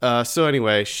 So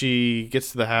anyway, she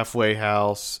gets to the halfway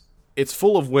house. It's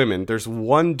full of women. There's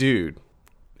one dude,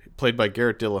 played by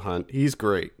Garrett Dillahunt. He's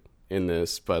great in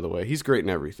this, by the way. He's great in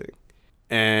everything.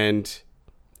 And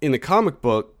in the comic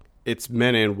book, it's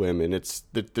men and women. It's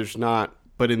that there's not,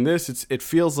 but in this, it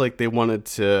feels like they wanted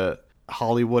to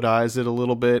Hollywoodize it a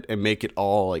little bit and make it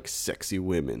all like sexy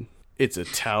women. It's a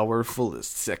tower full of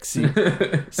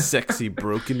sexy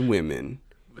broken women.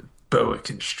 With boa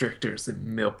constrictors and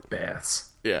milk baths.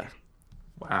 Yeah.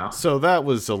 Wow. So that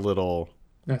was a little...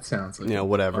 That sounds like...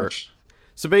 whatever. Much.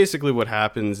 So basically what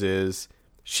happens is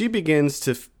she begins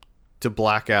to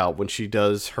black out when she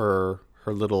does her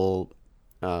little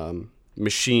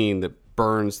machine that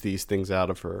burns these things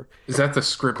out of her. Is that the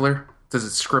scribbler? Does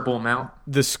it scribble them out?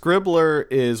 The scribbler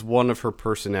is one of her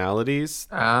personalities.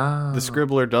 Ah. The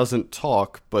scribbler doesn't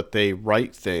talk, but they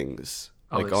write things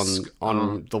like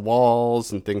on the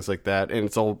walls and things like that, and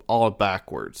it's all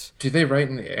backwards. Do they write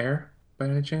in the air by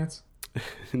any chance?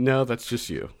 No, that's just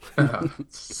you.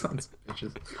 Sons of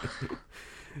bitches.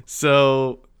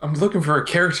 So I'm looking for a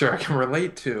character I can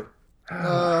relate to.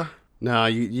 Nah,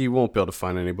 you won't be able to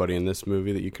find anybody in this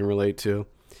movie that you can relate to.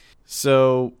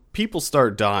 So people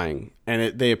start dying,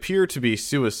 and they appear to be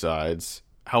suicides.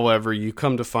 However, you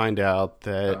come to find out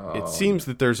that it seems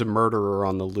that there's a murderer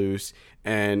on the loose,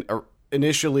 and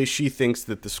initially she thinks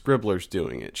that the scribbler's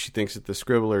doing it. She thinks that the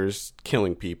scribbler's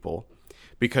killing people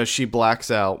because she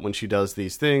blacks out when she does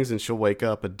these things, and she'll wake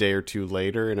up a day or two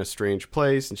later in a strange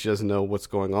place, and she doesn't know what's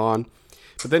going on.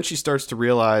 But then she starts to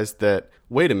realize that,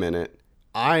 wait a minute,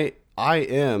 I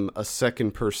am a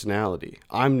second personality.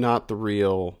 I'm not the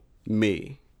real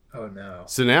me. Oh, no.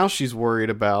 So now she's worried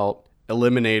about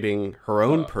eliminating her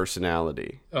own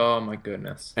personality. Oh, my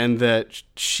goodness. And that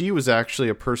she was actually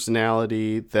a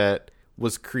personality that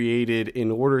was created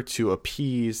in order to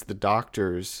appease the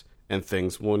doctors and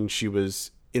things when she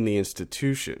was in the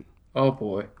institution. Oh,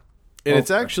 boy. And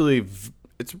it's actually,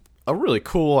 it's a really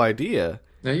cool idea.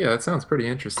 Yeah, that sounds pretty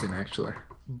interesting, actually.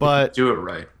 But do it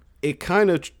right. It kind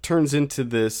of turns into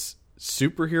this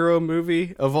superhero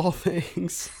movie of all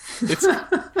things.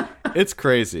 It's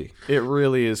crazy. It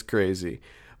really is crazy.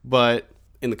 But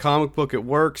in the comic book it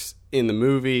works. In the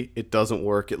movie it doesn't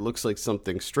work. It looks like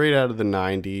something straight out of the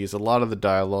 90s. A lot of the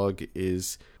dialogue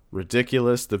is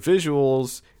ridiculous. The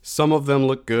visuals, some of them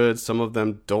look good, some of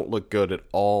them don't look good at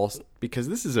all, because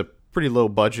this is a pretty low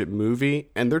budget movie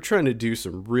and they're trying to do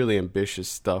some really ambitious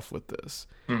stuff with this.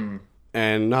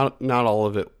 And not all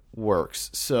of it works.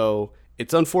 So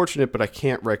it's unfortunate, but I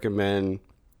can't recommend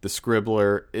The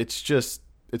Scribbler.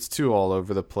 It's too all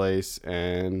over the place,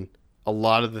 and a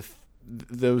lot of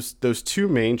those two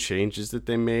main changes that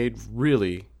they made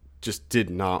really just did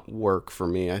not work for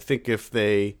me. I think if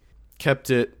they kept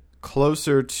it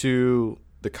closer to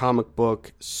the comic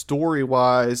book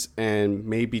story-wise and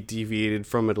maybe deviated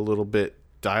from it a little bit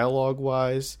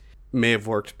dialogue-wise, may have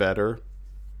worked better.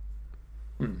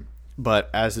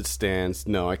 But as it stands,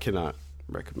 no, I cannot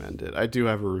recommend it. I do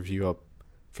have a review up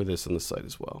for this on the site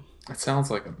as well. It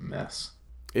sounds like a mess.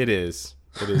 It is.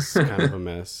 It is kind of a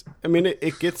mess. I mean,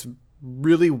 it gets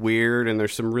really weird, and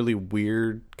there's some really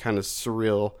weird, kind of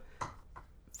surreal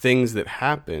things that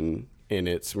happen in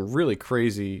it. Some really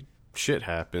crazy shit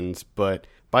happens, but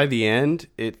by the end,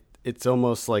 it's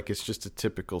almost like it's just a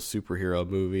typical superhero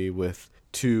movie with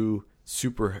two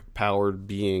super-powered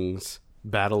beings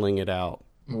battling it out.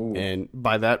 Ooh. And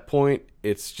by that point,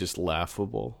 it's just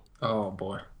laughable. Oh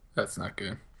boy, that's not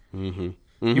good. You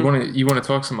want to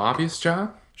talk some Obvious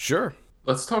Child? Sure.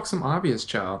 Let's talk some Obvious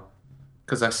Child,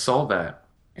 because I saw that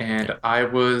and I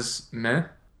was meh.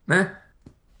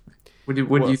 What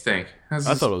do you think? I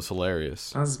thought it was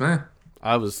hilarious. I was meh.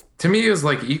 To me, it was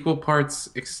like equal parts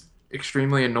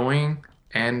extremely annoying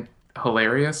and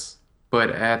hilarious.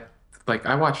 But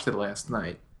I watched it last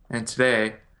night, and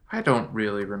today I don't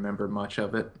really remember much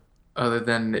of it, other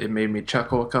than it made me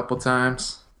chuckle a couple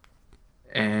times.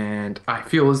 And I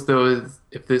feel as though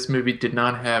if this movie did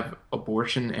not have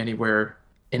abortion anywhere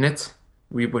in it,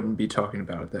 we wouldn't be talking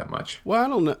about it that much. Well, I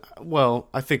don't know. Well,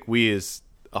 I think we as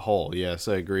a whole, yes,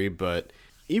 I agree. But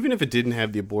even if it didn't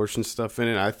have the abortion stuff in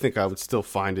it, I think I would still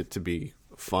find it to be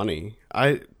funny.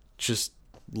 I just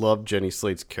love Jenny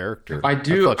Slate's character. I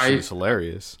thought she was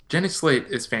hilarious. Jenny Slate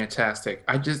is fantastic.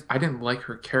 I didn't like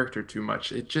her character too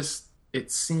much.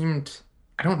 It seemed,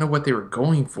 I don't know what they were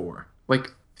going for.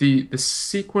 Like the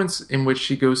sequence in which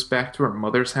she goes back to her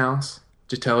mother's house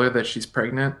to tell her that she's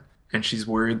pregnant, and she's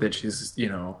worried that she's,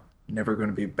 never going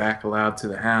to be back allowed to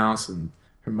the house, and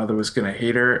her mother was going to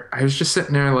hate her. I was just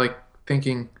sitting there like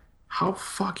thinking, how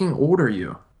fucking old are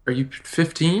you? Are you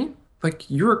 15? Like,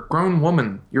 you're a grown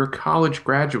woman. You're a college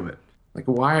graduate. Like,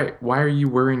 why are you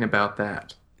worrying about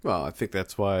that? Well, I think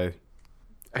that's why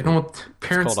parents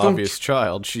it's called Obvious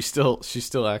Child. She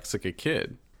still acts like a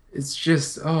kid. It's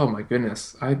just, oh my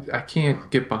goodness. I can't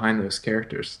get behind those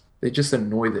characters. They just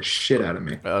annoy the shit out of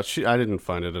me. I didn't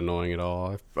find it annoying at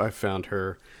all. I found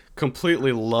her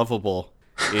completely lovable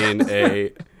in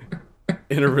a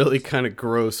really kind of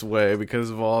gross way because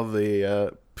of all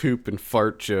the poop and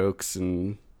fart jokes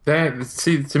and.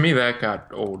 To me that got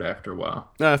old after a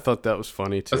while. I thought that was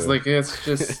funny too. I was like, it's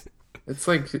just it's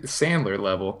like Sandler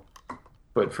level,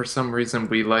 but for some reason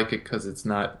we like it because it's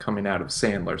not coming out of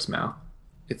Sandler's mouth.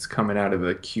 It's coming out of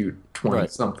a cute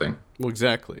 20-something. Well,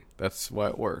 exactly. That's why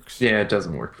it works. Yeah, it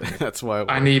doesn't work for me. That's why it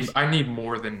works. I need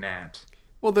more than that.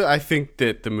 Well, I think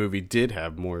that the movie did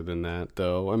have more than that,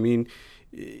 though. I mean,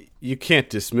 you can't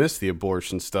dismiss the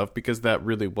abortion stuff because that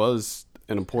really was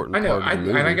an important part of the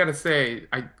movie. And I gotta say,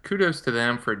 kudos to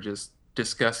them for just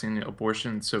discussing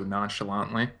abortion so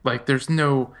nonchalantly. Like, the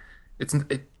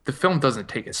film doesn't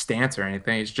take a stance or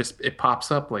anything. It's just, it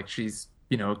pops up like she's,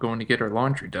 going to get her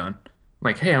laundry done.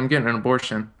 Like, hey, I'm getting an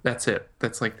abortion. That's it.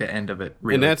 That's like the end of it.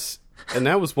 Really. And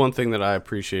that was one thing that I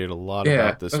appreciated a lot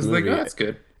about this movie. Like, oh, that's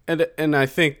good. And I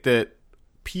think that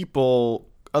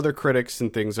other critics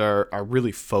and things are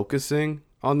really focusing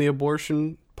on the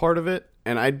abortion part of it.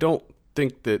 And I don't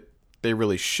think that they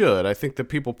really should. I think that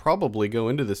people probably go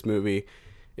into this movie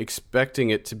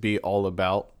expecting it to be all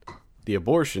about the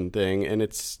abortion thing, and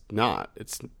it's not.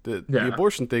 The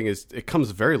abortion thing it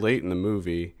comes very late in the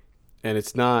movie, and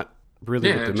it's not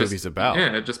really what the movie's about.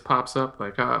 Yeah, it just pops up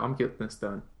like, oh, I'm getting this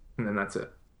done, and then that's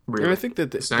it. Really, and I think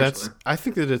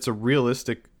that it's a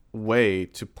realistic way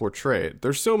to portray it.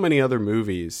 There's so many other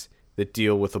movies that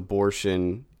deal with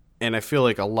abortion, and I feel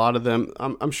like a lot of them,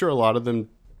 I'm sure a lot of them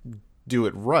do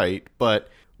it right, but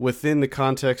within the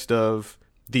context of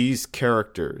these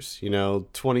characters,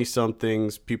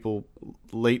 20-somethings, people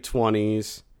late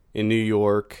 20s in New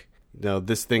York,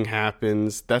 this thing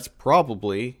happens, that's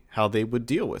probably how they would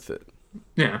deal with it.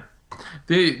 Yeah.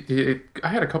 I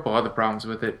had a couple other problems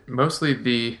with it. Mostly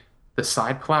the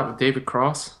side plot with David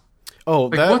Cross. Oh,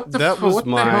 what the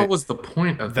hell was the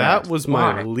point of that? That was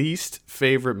my least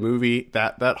favorite movie.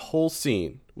 That whole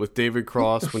scene with David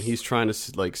Cross when he's trying to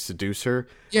seduce her.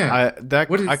 Yeah,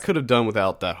 I could have done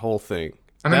without that whole thing.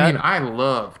 And I mean, I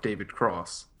love David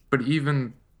Cross, but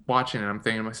even watching it, I'm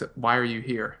thinking to myself, why are you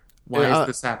here? Why is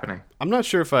this happening? I'm not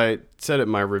sure if I said it in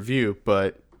my review,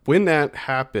 but when that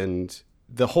happened,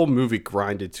 the whole movie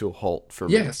grinded to a halt for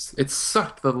me. Yes, it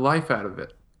sucked the life out of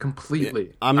it completely.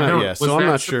 Yeah, I'm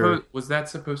not sure. Was that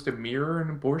supposed to mirror an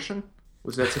abortion?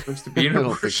 Was that supposed to be an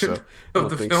abortion of the film? I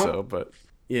don't think so, but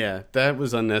yeah, that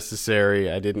was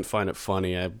unnecessary. I didn't find it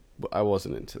funny. I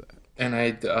wasn't into that. And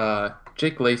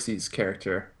Jake Lacey's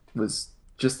character was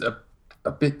just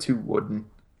a bit too wooden.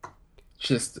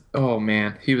 Just, oh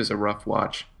man, he was a rough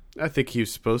watch. I think he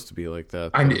was supposed to be like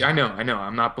that. I know.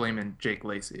 I'm not blaming Jake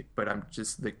Lacey, but I'm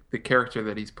just the character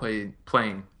that he's playing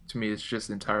to me is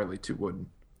just entirely too wooden,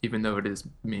 even though it is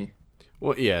me.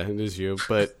 Well, yeah, it is you,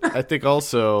 but I think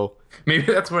also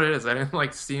maybe that's what it is. I didn't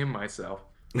like seeing myself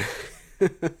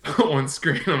on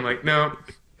screen. I'm like, no.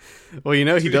 Well, he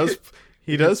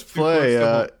does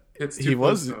play.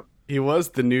 He was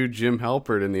the new Jim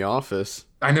Halpert in The Office.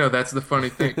 I know, that's the funny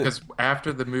thing, because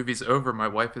after the movie's over, my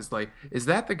wife is like, is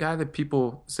that the guy that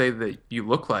people say that you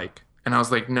look like? And I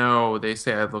was like, no, they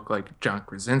say I look like John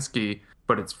Krasinski,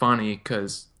 but it's funny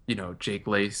because, Jake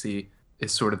Lacey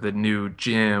is sort of the new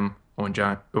Jim on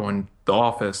The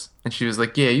Office. And she was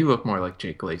like, yeah, you look more like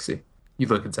Jake Lacey. You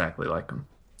look exactly like him.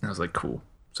 And I was like, cool.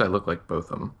 So I look like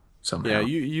both of them somehow. Yeah,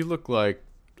 you look like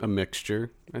a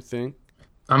mixture, I think.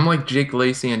 I'm like Jake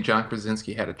Lacey and John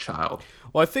Krasinski had a child.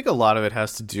 Well, I think a lot of it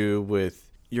has to do with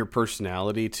your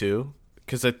personality too,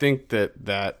 because I think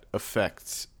that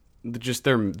affects just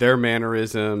their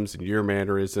mannerisms and your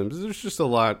mannerisms. There's just a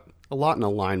lot in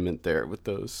alignment there with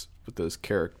those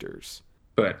characters.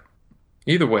 But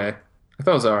either way, I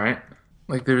thought it was all right.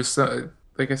 Like there's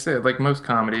like I said, like most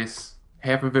comedies,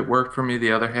 half of it worked for me,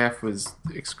 the other half was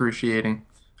excruciating.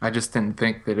 I just didn't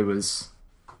think that it was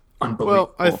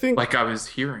unbelievable. Well, I think like I was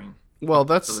hearing. Well,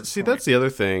 that's the other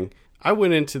thing. I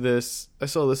went into this. I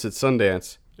saw this at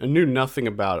Sundance. I knew nothing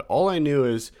about it. All I knew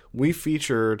is we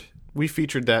featured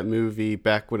that movie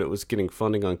back when it was getting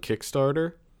funding on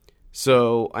Kickstarter.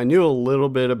 So I knew a little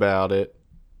bit about it,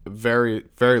 very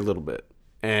very little bit,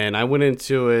 and I went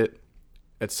into it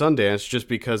at Sundance just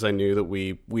because I knew that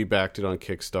we backed it on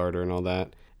Kickstarter and all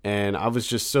that. And I was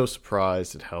just so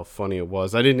surprised at how funny it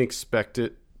was. I didn't expect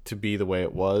it to be the way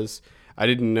it was. I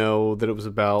didn't know that it was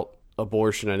about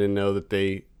abortion. I didn't know that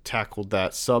they tackled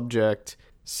that subject.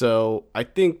 So I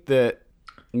think that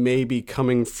maybe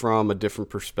coming from a different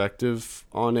perspective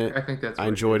on it, I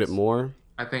enjoyed it more.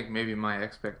 I think maybe my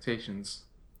expectations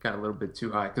got a little bit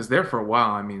too high because there for a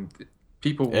while, I mean,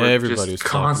 People were Everybody's just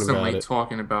talking constantly about it.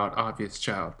 talking about Obvious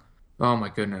Child. Oh my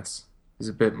goodness, it was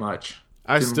a bit much.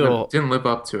 I Didn't live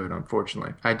up to it,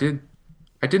 unfortunately. I did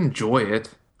enjoy it.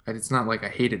 It's not like I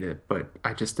hated it, but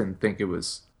I just didn't think it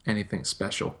was anything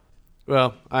special.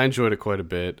 Well, I enjoyed it quite a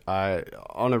bit.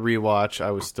 On a rewatch, I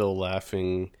was still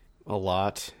laughing a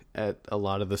lot at a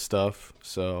lot of the stuff.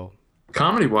 So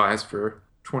Comedy-wise, for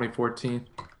 2014,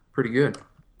 pretty good.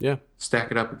 yeah.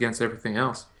 Stack it up against everything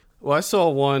else. Well, I saw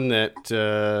one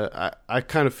that I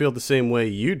kind of feel the same way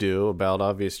you do about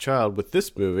Obvious Child with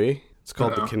this movie. It's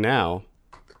called The Canal.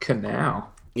 The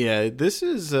Canal. Yeah, this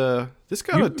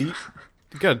got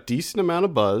a decent amount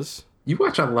of buzz. You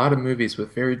watch a lot of movies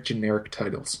with very generic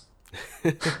titles.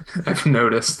 I've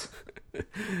noticed.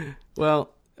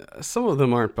 Well, some of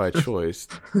them aren't by choice.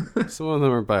 Some of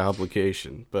them are by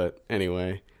obligation. But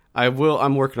anyway,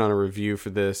 I'm working on a review for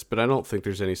this, but I don't think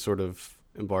there's any sort of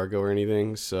embargo or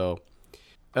anything. So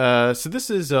this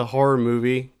is a horror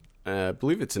movie. I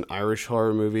believe it's an Irish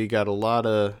horror movie. Got a lot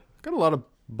of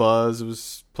buzz. It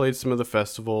was played some of the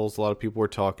festivals. A lot of people were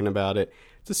talking about it.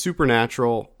 It's a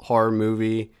supernatural horror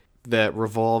movie that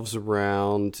revolves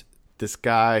around this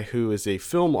guy who is a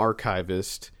film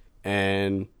archivist,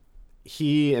 and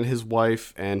he and his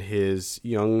wife and his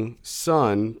young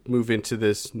son move into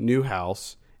this new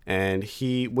house. And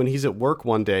when he's at work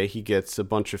one day, he gets a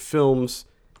bunch of films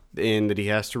in that he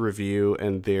has to review,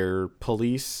 and they're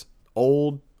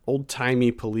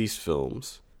old-timey police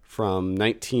films from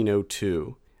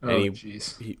 1902. And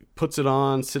he puts it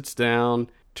on, sits down.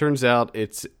 Turns out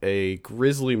it's a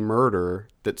grisly murder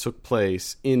that took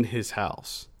place in his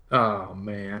house. Oh,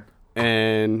 man.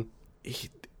 And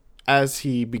as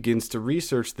he begins to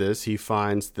research this, he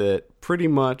finds that pretty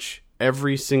much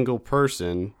every single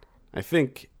person, I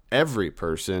think every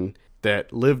person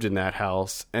that lived in that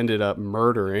house, ended up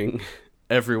murdering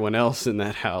everyone else in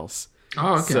that house.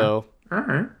 Oh, okay. So, all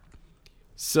right.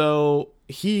 So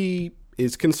he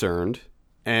is concerned,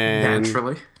 and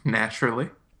naturally,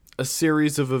 a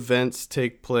series of events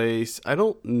take place. I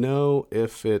don't know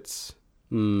if it's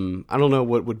I don't know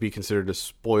what would be considered a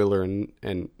spoiler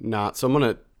and not. So I'm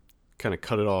going to kind of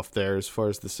cut it off there as far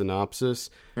as the synopsis.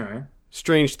 All right.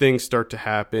 Strange things start to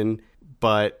happen,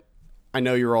 but I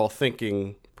know you're all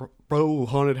thinking, bro,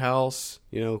 haunted house,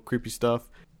 creepy stuff.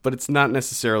 But it's not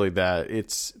necessarily that.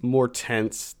 It's more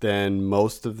tense than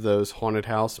most of those haunted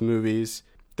house movies.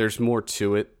 There's more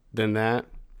to it than that.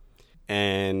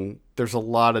 And there's a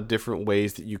lot of different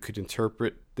ways that you could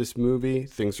interpret this movie.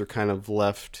 Things are kind of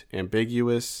left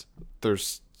ambiguous.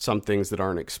 There's some things that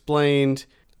aren't explained.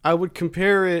 I would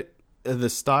compare it, the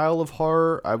style of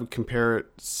horror, I would compare it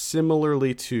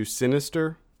similarly to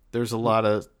Sinister. There's a lot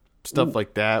of stuff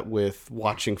like that with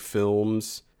watching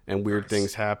films and weird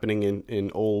things happening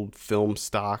in old film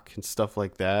stock and stuff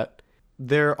like that.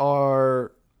 There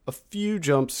are a few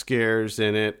jump scares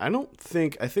in it. I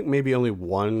think maybe only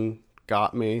one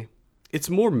got me. It's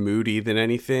more moody than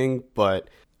anything, but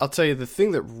I'll tell you, the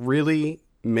thing that really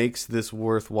makes this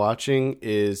worth watching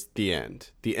is the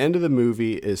end. The end of the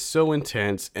movie is so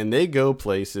intense, and they go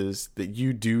places that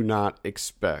you do not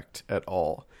expect at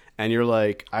all. And you're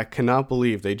like, I cannot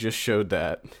believe they just showed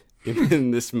that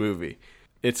in this movie.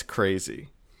 It's crazy.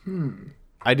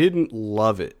 I didn't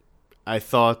love it. I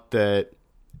thought that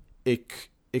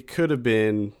it could have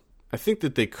been, I think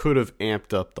that they could have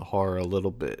amped up the horror a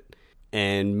little bit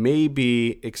and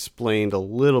maybe explained a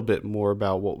little bit more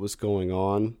about what was going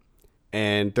on.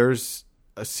 And there's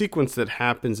a sequence that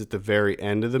happens at the very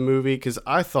end of the movie, because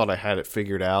I thought I had it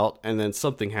figured out, and then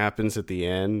something happens at the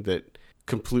end that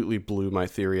completely blew my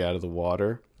theory out of the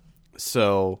water.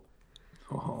 So,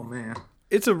 oh man,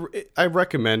 I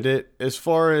recommend it. As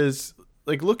far as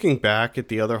like looking back at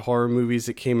the other horror movies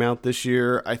that came out this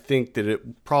year, I think that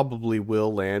it probably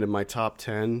will land in my top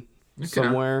 10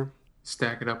 somewhere.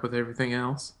 Stack it up with everything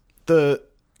else. The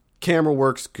camera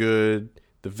work's good.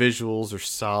 The visuals are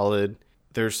solid.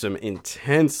 There's some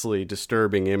intensely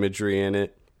disturbing imagery in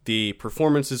it. The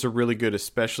performances are really good,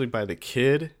 especially by the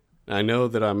kid. I know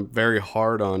that I'm very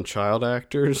hard on child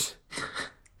actors.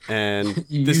 And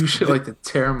you should like to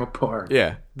tear them apart.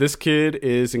 Yeah, this kid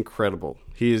is incredible.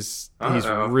 He's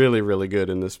really, really good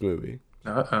in this movie.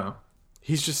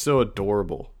 He's just so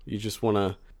adorable. You just want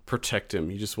to protect him.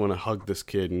 You just want to hug this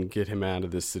kid and get him out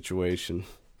of this situation.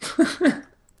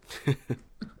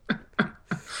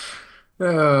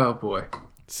 Oh boy.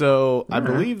 So I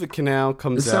believe The Canal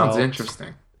comes out. This sounds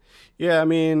interesting. Yeah, I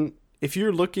mean, if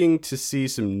you're looking to see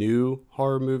some new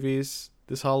horror movies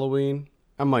this Halloween,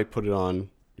 I might put it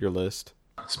on your list.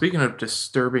 Speaking of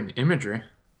disturbing imagery,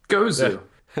 Gozu.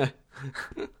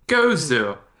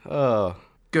 Gozu. Oh.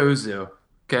 Gozu.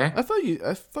 Okay. I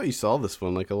thought you saw this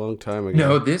one like a long time ago.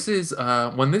 No, this is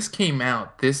when this came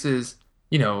out. This is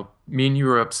me and you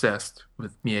were obsessed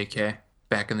with Miike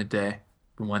back in the day.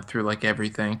 We went through like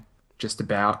everything, just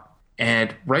about.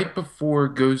 And right before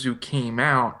Gozu came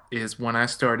out is when I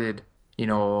started.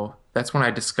 That's when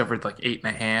I discovered like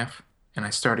 8.5, and I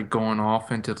started going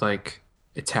off into like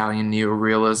Italian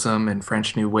neorealism and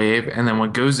French New Wave. And then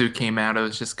when Gozu came out, I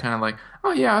was just kind of like,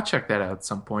 oh yeah, I'll check that out at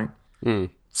some point.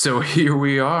 So here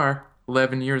we are,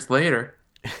 11 years later.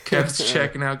 Kev's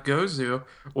checking out Gozu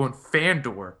on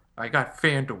Fandor. I got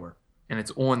Fandor, and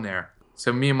it's on there.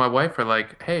 So me and my wife are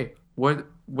like, hey, what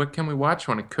can we watch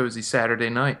on a cozy Saturday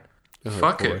night?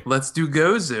 Fuck it, let's do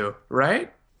Gozu,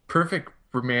 right? Perfect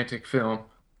romantic film.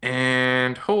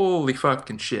 And holy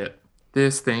fucking shit,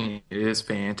 this thing is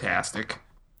fantastic.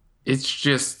 It's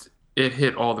just, it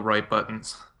hit all the right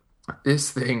buttons.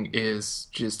 This thing is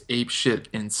just apeshit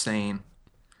insane.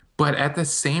 But at the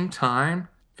same time,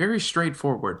 very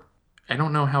straightforward. I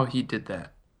don't know how he did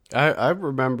that. I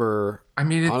remember...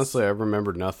 honestly, I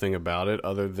remember nothing about it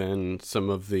other than some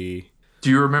of the do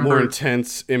you remember more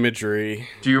intense imagery.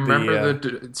 Do you remember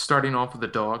the starting off with the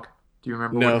dog? Do you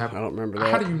remember what happened? No, I don't remember that.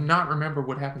 How do you not remember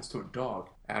what happens to a dog,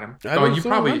 Adam? You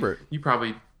remember it. You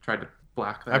probably tried to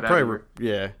block that out. I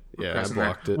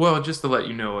blocked it. Well, just to let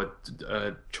you know,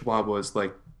 a Chihuahua is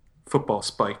like football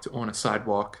spiked on a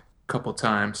sidewalk a couple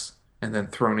times and then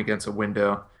thrown against a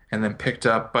window and then picked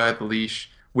up by the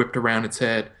leash, whipped around its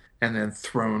head, and then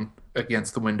thrown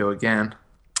against the window again.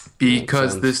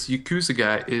 Because this Yakuza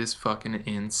guy is fucking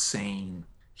insane.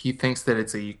 He thinks that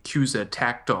it's a Yakuza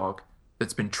attack dog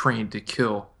that's been trained to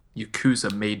kill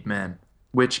Yakuza made men.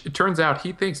 Which it turns out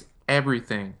he thinks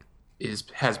everything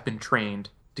has been trained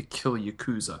to kill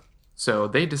Yakuza. So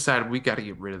they decided we got to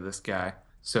get rid of this guy.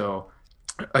 So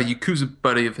a Yakuza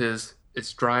buddy of his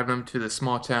is driving him to the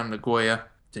small town of Nagoya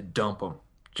to dump him.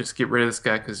 Just get rid of this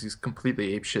guy because he's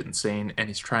completely apeshit insane and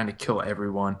he's trying to kill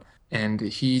everyone. And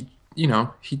he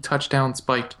touchdown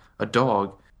spiked a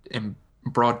dog in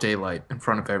broad daylight in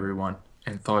front of everyone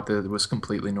and thought that it was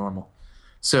completely normal.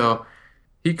 So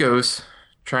he goes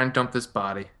trying to dump this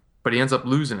body, but he ends up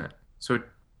losing it. So it,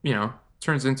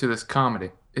 turns into this comedy.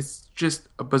 It's just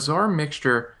a bizarre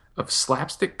mixture of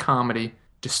slapstick comedy,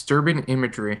 disturbing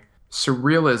imagery,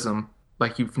 surrealism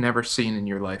like you've never seen in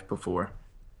your life before.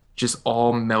 Just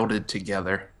all melded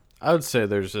together. I would say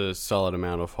there's a solid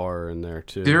amount of horror in there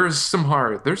too. There's some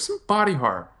horror. There's some body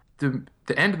horror. The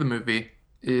end of the movie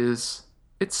it's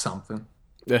something.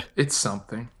 Yeah. It's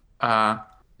something.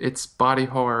 It's body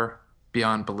horror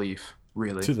beyond belief,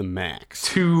 really. To the max.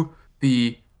 To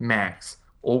the max.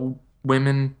 Old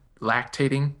women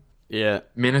lactating. Yeah.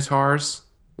 Minotaurs.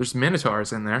 There's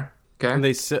minotaurs in there. Okay. And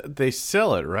they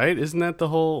sell it, right? Isn't that the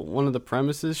whole one of the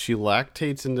premises? She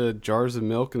lactates into jars of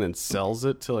milk and then sells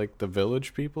it to like the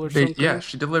village people or something? Yeah,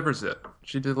 she delivers it.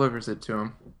 She delivers it to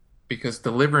them because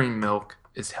delivering milk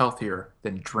is healthier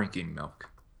than drinking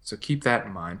milk. So keep that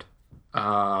in mind.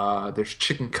 There's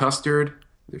chicken custard.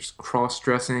 There's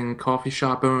cross-dressing coffee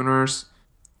shop owners.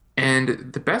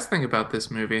 And the best thing about this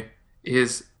movie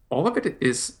is all of it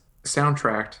is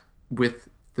soundtracked with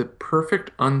the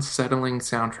perfect unsettling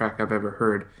soundtrack I've ever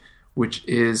heard, which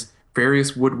is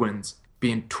various woodwinds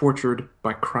being tortured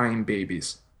by crying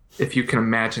babies. If you can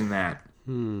imagine that.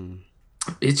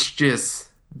 It's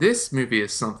just, this movie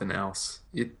is something else.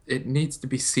 It needs to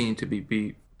be seen to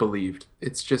be believed.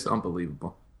 It's just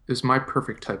unbelievable. It was my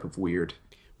perfect type of weird.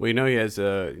 Well, he has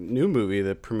a new movie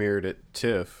that premiered at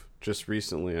TIFF just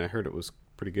recently, and I heard it was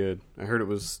pretty good. I heard it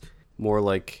was more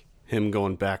like him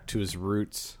going back to his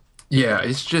roots. Yeah,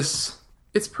 it's just,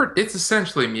 it's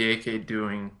essentially Miike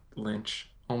doing Lynch,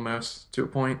 almost, to a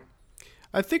point.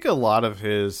 I think a lot of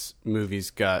his movies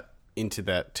got into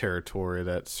that territory,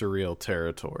 that surreal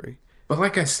territory. But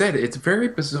like I said, it's very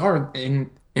bizarre in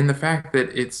the fact that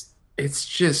it's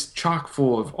just chock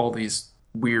full of all these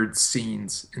weird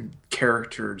scenes and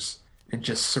characters and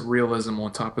just surrealism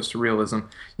on top of surrealism.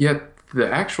 Yet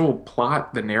the actual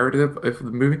plot, the narrative of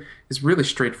the movie is really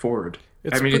straightforward.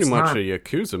 It's pretty much a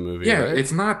Yakuza movie, yeah, right?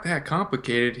 It's not that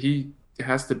complicated. He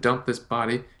has to dump this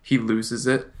body. He loses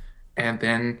it. And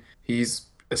then he's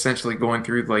essentially going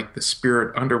through like the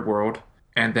spirit underworld.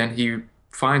 And then he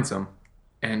finds him.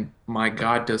 And my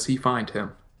God, does he find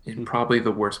him in probably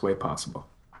the worst way possible.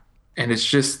 And it's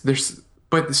just,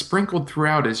 but sprinkled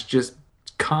throughout is just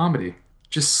comedy.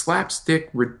 Just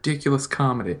slapstick, ridiculous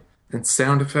comedy. And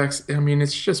sound effects. I mean,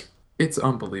 it's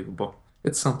unbelievable.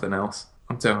 It's something else.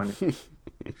 I'm telling you.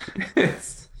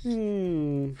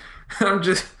 I'm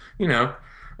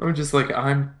just like,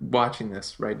 I'm watching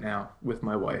this right now with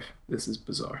my wife. This is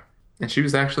bizarre. And she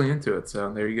was actually into it,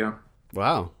 so there you go.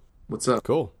 Wow. What's up?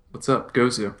 Cool. What's up,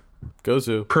 Gozu?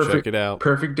 Gozu. Perfect, Check it out.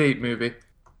 Perfect date movie.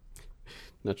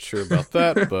 Not sure about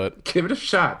that, but give it a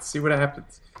shot. See what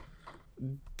happens.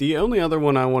 The only other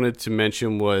one I wanted to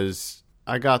mention was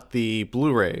I got the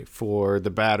Blu-ray for The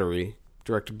Battery,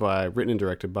 written and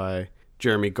directed by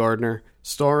Jeremy Gardner,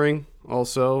 starring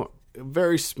also a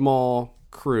very small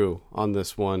crew on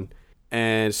this one.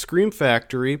 And Scream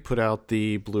Factory put out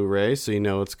the Blu-ray, so you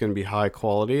know it's going to be high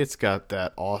quality. It's got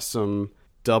that awesome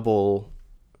double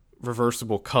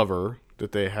reversible cover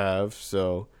that they have,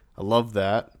 so I love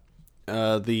that.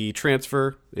 The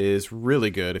transfer is really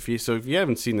good. If you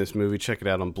haven't seen this movie, check it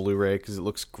out on Blu-ray because it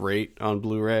looks great on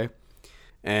Blu-ray.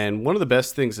 And one of the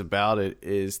best things about it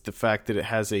is the fact that it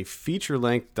has a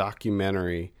feature-length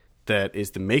documentary that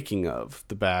is the making of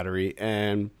The Battery,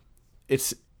 and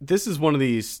this is one of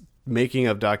these making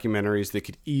of documentaries that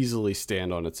could easily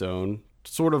stand on its own,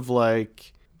 sort of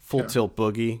like Full Tilt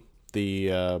Boogie,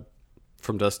 the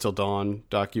From Dusk Till Dawn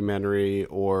documentary,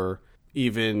 or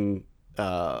even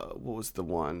what was the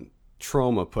one?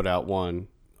 Troma put out one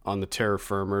on the Terror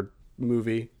Firma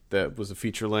movie that was a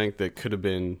feature length that could have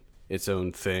been its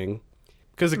own thing,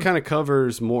 because it kind of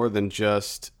covers more than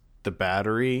just The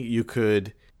Battery. You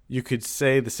could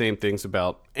say the same things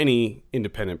about any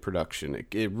independent production.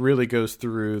 It really goes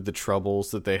through the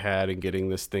troubles that they had in getting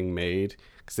this thing made,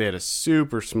 because they had a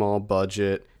super small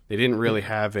budget. They didn't really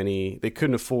have they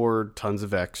couldn't afford tons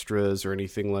of extras or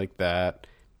anything like that.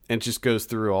 And it just goes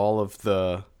through all of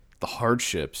the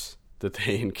hardships that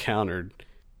they encountered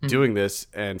doing this.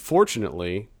 And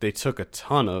fortunately, they took a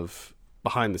ton of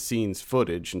behind the scenes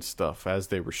footage and stuff as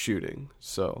they were shooting.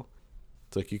 So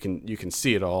it's like you can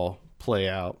see it all play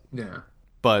out. Yeah.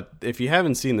 But if you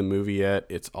haven't seen the movie yet,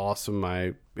 it's awesome.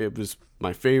 It was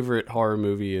my favorite horror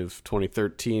movie of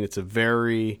 2013. It's a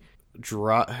very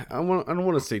dry, I don't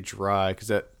want to say dry because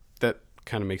that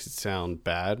kind of makes it sound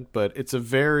bad, but it's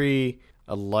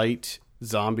a light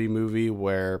zombie movie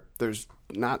where there's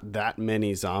not that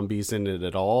many zombies in it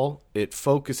at all. It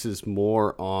focuses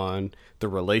more on the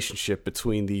relationship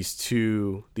between these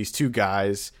two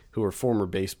guys who are former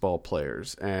baseball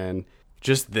players, and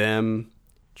just them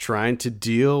trying to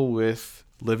deal with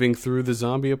living through the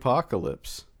zombie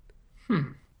apocalypse.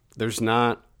 There's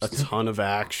not a ton of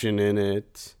action in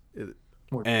it,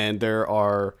 and there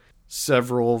are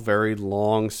several very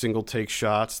long single take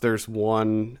shots. There's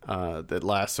one that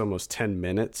lasts almost 10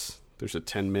 minutes. There's a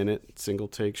 10-minute single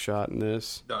take shot in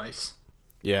this. Nice.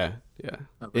 Yeah.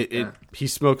 He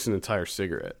smokes an entire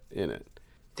cigarette in it.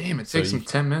 Damn, it takes him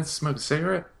 10 minutes to smoke a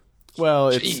cigarette?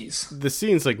 Well, Jeez. The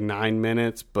scene's like 9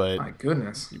 minutes, but my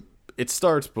goodness, it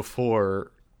starts before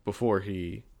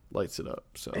he lights it up.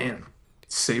 So man,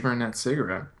 savoring that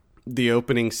cigarette. The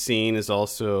opening scene is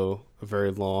also a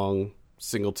very long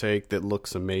single take that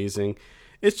looks amazing.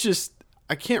 It's just,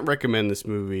 I can't recommend this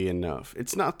movie enough.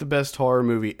 It's not the best horror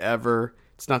movie ever.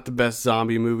 It's not the best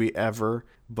zombie movie ever.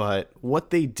 But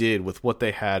what they did with what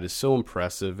they had is so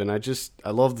impressive. And I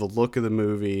love the look of the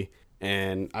movie.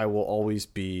 And I will always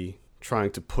be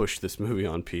trying to push this movie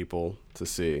on people to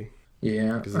see.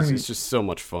 Yeah. Because it's just so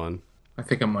much fun. I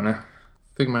think I'm gonna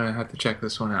have to check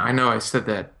this one out. I know I said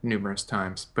that numerous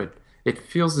times, but it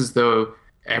feels as though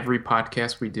every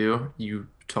podcast we do, you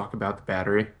talk about The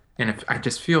Battery. And I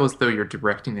just feel as though you're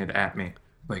directing it at me.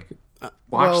 Like,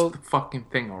 watch the fucking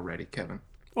thing already, Kevin.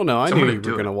 Well, no, I knew you were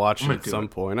going to watch it at some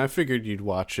point. I figured you'd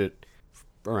watch it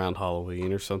around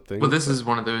Halloween or something. Well, this is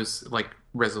one of those, like,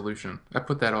 resolution. I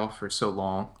put that off for so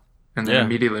long. And then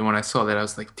immediately when I saw that, I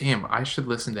was like, damn, I should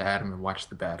listen to Adam and watch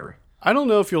The Battery. I don't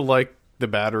know if you'll like The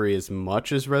Battery as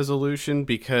much as Resolution,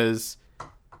 because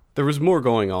there was more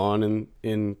going on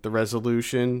in the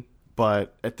Resolution.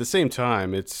 But at the same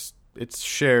time, it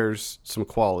shares some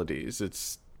qualities.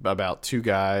 It's about two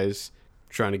guys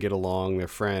trying to get along, they're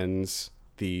friends,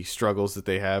 the struggles that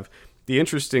they have. The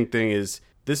interesting thing is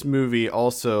this movie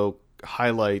also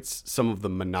highlights some of the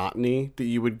monotony that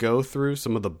you would go through,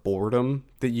 some of the boredom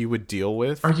that you would deal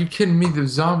with. Are you kidding me? The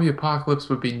zombie apocalypse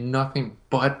would be nothing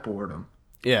but boredom.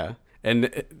 Yeah.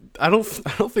 And I don't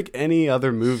think any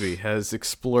other movie has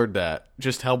explored that,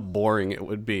 just how boring it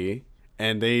would be.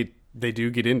 And they do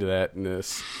get into that in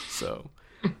this. So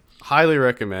highly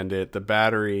recommend it. The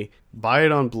Battery. Buy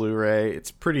it on Blu-ray.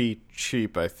 It's pretty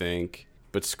cheap, I think.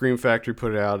 But Scream Factory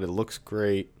put it out. It looks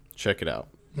great. Check it out.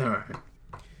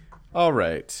 All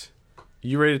right.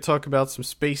 You ready to talk about some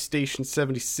Space Station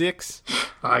 76?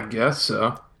 I guess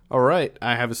so. All right.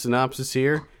 I have a synopsis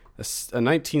here. A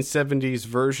 1970s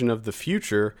version of the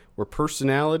future where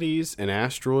personalities and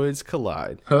asteroids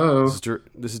collide. Oh.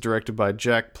 This is directed by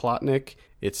Jack Plotnick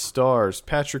It stars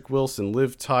Patrick Wilson,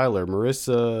 Liv Tyler,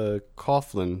 Marissa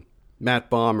Coughlan, Matt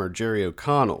Bomer, Jerry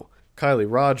O'Connell,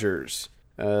 Kylie Rogers.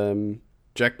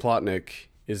 Jack Plotnick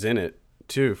is in it,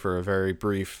 too, for a very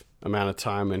brief amount of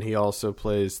time, and he also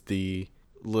plays the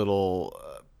little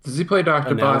Does he play Dr.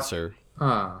 announcer.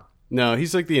 Ah. No,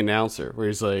 he's like the announcer, where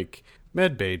he's like,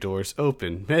 med bay doors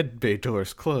open, med bay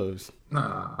doors close.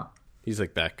 He's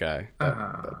like that guy,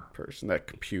 that person, that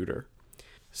computer.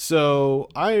 So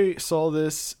I saw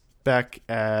this back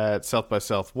at South by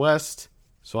Southwest,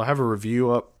 so I have a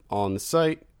review up on the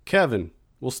site. Kevin,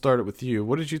 we'll start it with you.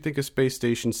 What did you think of Space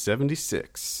Station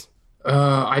 76?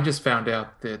 I just found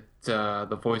out that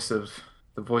the voice of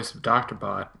Dr.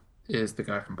 Bot is the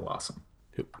guy from Blossom.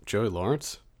 Who, Joey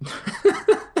Lawrence?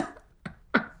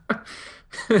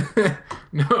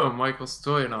 No, Michael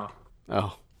Stoyanov.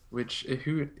 Oh.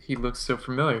 Who he looks so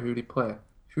familiar. Who did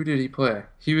he play?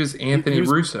 He was Anthony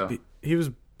Russo. He was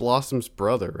Blossom's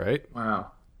brother, right?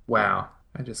 Wow.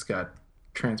 I just got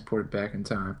transported back in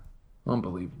time.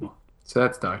 Unbelievable. So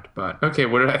that's Dr. Bot. Okay,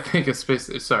 what did I think of Space?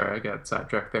 Sorry, I got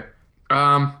sidetracked there.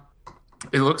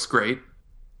 It looks great.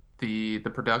 The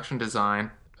production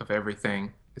design of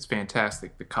everything is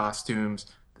fantastic. The costumes,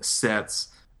 the sets,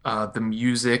 the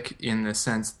music, in the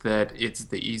sense that it's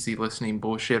the easy listening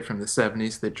bullshit from the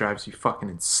 70s that drives you fucking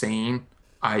insane,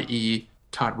 i.e.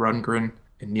 Todd Rundgren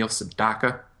and Neil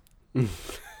Sedaka.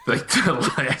 Like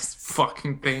the last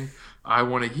fucking thing I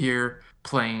want to hear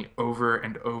playing over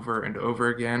and over and over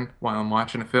again while I'm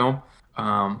watching a film.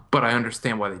 But I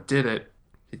understand why they did it.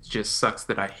 It just sucks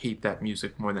that I hate that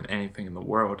music more than anything in the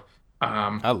world.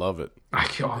 I love it. I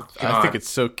think it's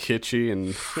so kitschy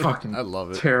and fucking I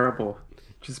love it. Terrible.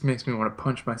 It just makes me want to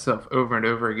punch myself over and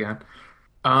over again.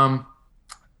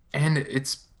 And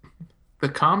it's the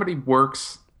comedy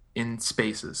works in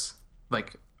spaces.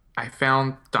 Like, I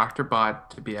found Dr.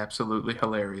 Bot to be absolutely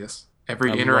hilarious.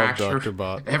 Every interaction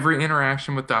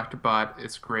with Dr. Bot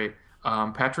is great.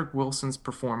 Patrick Wilson's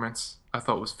performance I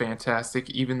thought was fantastic,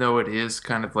 even though it is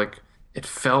kind of like, it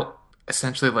felt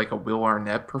essentially like a Will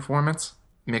Arnett performance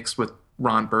mixed with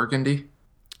Ron Burgundy.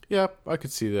 Yeah, I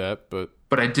could see that, but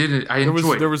I enjoyed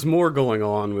it. There was more going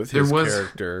on with his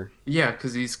character. Yeah,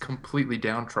 because he's completely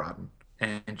downtrodden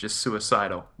and just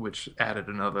suicidal, which added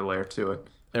another layer to it.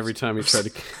 Every time he tried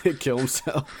to kill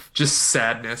himself. Just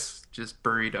sadness, just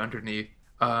buried underneath.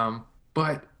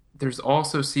 But there's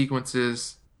also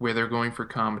sequences where they're going for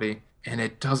comedy, and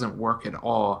it doesn't work at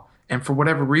all. And for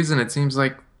whatever reason, it seems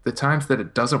like the times that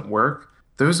it doesn't work,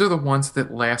 those are the ones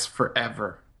that last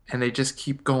forever. And they just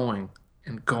keep going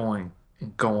and going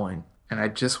and going. And I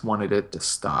just wanted it to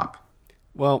stop.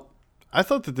 Well, I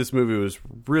thought that this movie was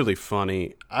really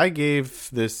funny. I gave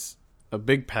this a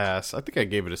big pass. I think I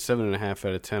gave it a 7.5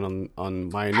 out of 10 on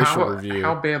my initial review.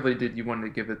 How badly did you want to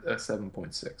give it a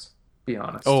 7.6? Be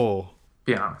honest.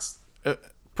 Be honest.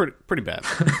 Pretty bad.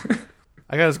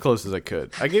 I got as close as I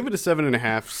could. I gave it a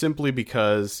 7.5 simply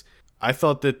because I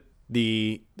thought that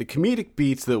the comedic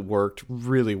beats that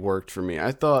really worked for me.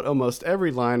 I thought almost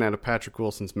every line out of Patrick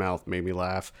Wilson's mouth made me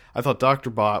laugh. I thought Dr.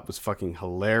 Bot was fucking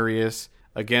hilarious.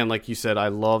 Again, like you said, I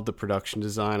love the production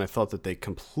design. I thought that they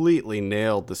completely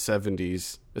nailed the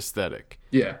 70s aesthetic.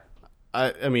 Yeah.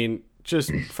 I mean,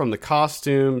 just from the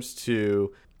costumes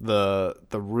to the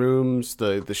rooms,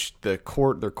 their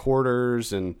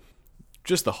quarters, and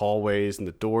just the hallways and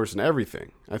the doors and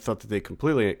everything. I thought that they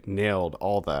completely nailed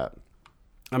all that.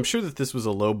 I'm sure that this was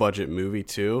a low-budget movie,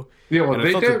 too. Yeah, well,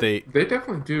 they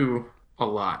definitely do a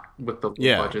lot with the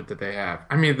budget that they have.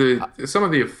 I mean, some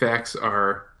of the effects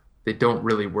they don't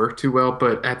really work too well,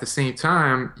 but at the same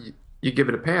time, you give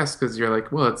it a pass because you're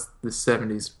like, well, it's the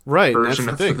 70s version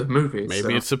of the movie.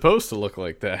 Maybe it's supposed to look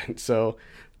like that. So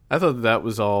I thought that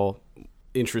was all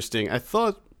interesting. I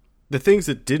thought the things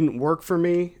that didn't work for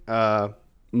me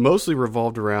mostly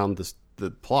revolved around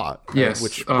the plot, yes,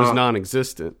 which was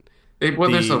non-existent.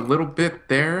 There's a little bit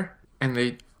there, and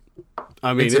it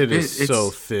is so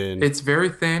thin. It's very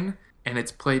thin, and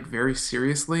it's played very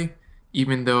seriously,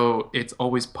 even though it's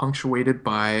always punctuated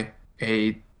by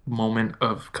a moment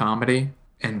of comedy,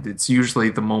 and it's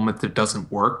usually the moment that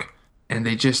doesn't work, and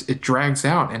it drags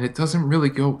out, and it doesn't really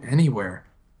go anywhere,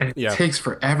 and it takes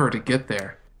forever to get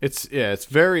there. It's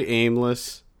very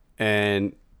aimless,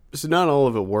 and so not all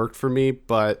of it worked for me,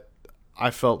 but I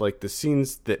felt like the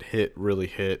scenes that really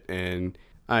hit, and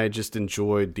I just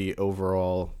enjoyed the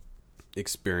overall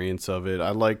experience of it.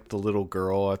 I liked the little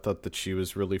girl. I thought that she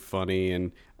was really funny,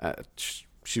 and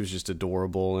she was just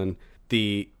adorable. And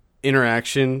the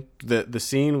interaction, the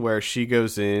scene where she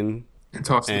goes in and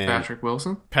talks to Patrick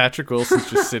Wilson. Patrick Wilson's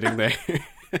just sitting there,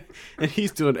 and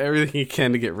he's doing everything he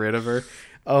can to get rid of her.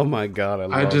 Oh my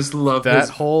god, I just love that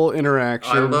whole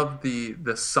interaction. I love the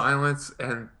silence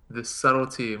and the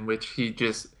subtlety in which he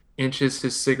just inches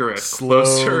his cigarette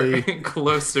closer and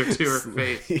closer to her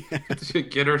face to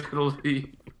get her to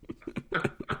leave.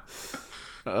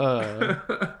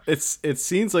 It's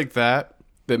scenes like that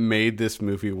made this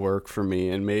movie work for me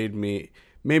and made me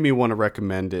want to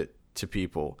recommend it to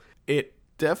people. It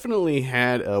definitely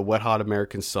had a Wet Hot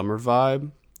American Summer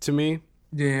vibe to me.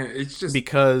 Yeah, it's just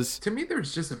because to me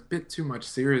there's just a bit too much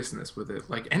seriousness with it.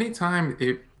 Like anytime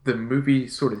the movie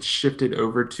sort of shifted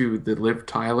over to the Liv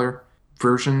Tyler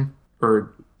version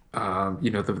or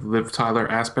the Liv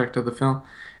Tyler aspect of the film,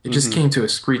 it just came to a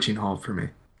screeching halt for me.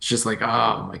 It's just like,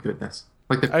 oh my goodness.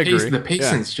 Like the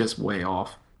pacing's just way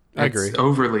off. I agree. It's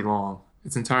overly long.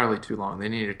 It's entirely too long. They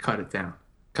need to cut it down.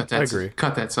 Cut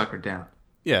that sucker down.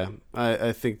 Yeah,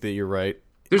 I think that you're right.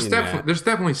 There's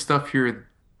definitely stuff here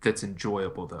that's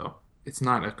enjoyable, though. It's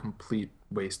not a complete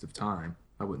waste of time.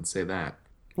 I wouldn't say that.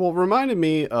 Well, it reminded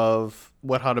me of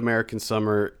Wet Hot American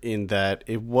Summer in that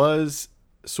it was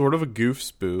sort of a goof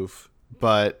spoof,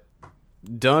 but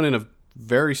done in a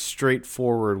very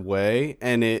straightforward way,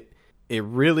 and it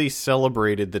really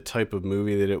celebrated the type of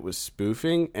movie that it was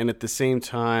spoofing, and at the same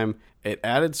time, it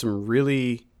added some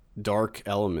really dark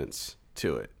elements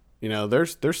to it. You know,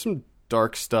 there's some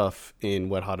dark stuff in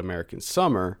Wet Hot American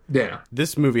Summer. Yeah.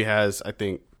 This movie has, I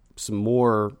think, some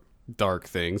more dark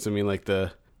things. I mean, like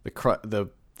the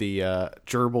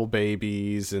gerbil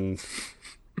babies and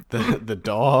the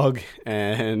dog,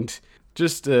 and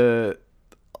just a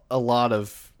lot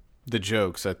of the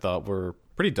jokes I thought were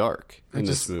pretty dark in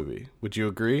this movie. Would you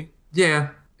agree? Yeah,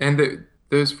 and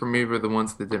those for me were the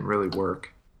ones that didn't really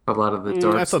work. A lot of the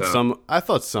dark stuff. I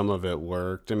thought some of it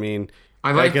worked. I mean,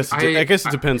 I guess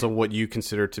it depends on what you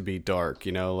consider to be dark.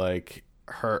 You know, like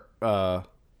her,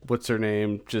 what's her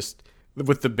name? Just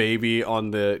with the baby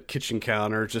on the kitchen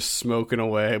counter, just smoking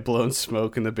away, blowing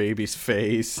smoke in the baby's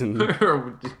face, and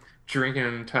drinking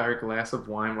an entire glass of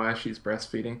wine while she's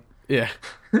breastfeeding. Yeah.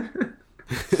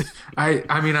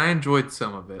 I mean, I enjoyed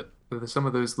some of it. Some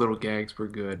of those little gags were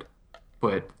good,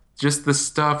 but just the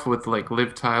stuff with like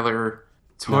Liv Tyler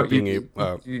with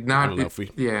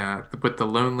the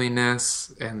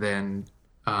loneliness and then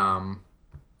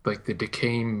like the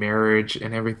decaying marriage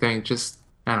and everything, just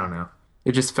I don't know.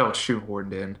 It just felt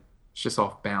shoehorned in. It's just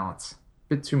off balance,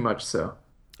 a bit too much so.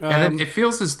 And then it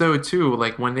feels as though too,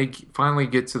 like when they finally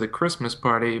get to the Christmas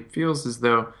party, it feels as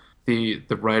though the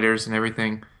writers and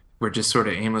everything were just sort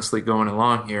of aimlessly going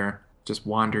along here, just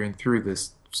wandering through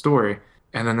this story.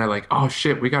 And then they're like, oh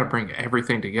shit, we got to bring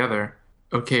everything together.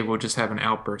 Okay, we'll just have an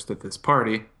outburst at this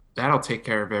party. That'll take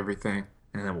care of everything.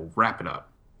 And then we'll wrap it up.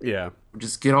 Yeah. We'll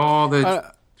just get all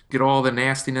the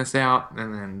nastiness out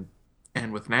and then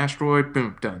end with an asteroid.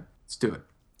 Boom, done. Let's do it.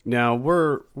 Now,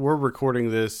 we're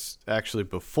recording this actually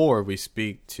before we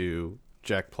speak to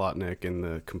Jack Plotnick and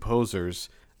the composers.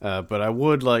 But I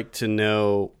would like to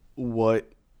know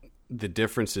what the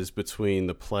differences between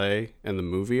the play and the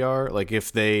movie are. Like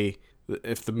if the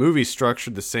movie's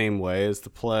structured the same way as the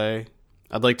play,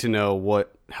 I'd like to know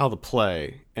how the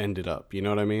play ended up. You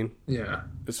know what I mean? Yeah.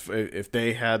 If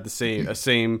they had a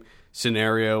same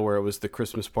scenario where it was the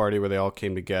Christmas party where they all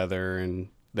came together and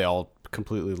they all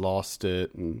completely lost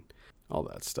it and all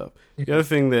that stuff. The other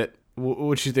thing that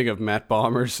what'd you think of Matt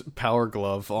Bomer's Power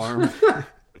Glove arm?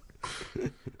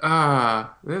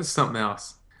 There's something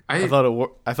else. I thought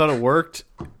it worked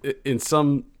in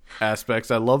some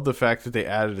aspects. I love the fact that they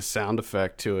added a sound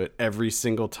effect to it every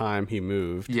single time he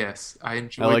moved. Yes, I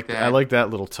enjoyed that. I like that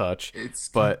little touch. It's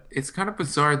kind of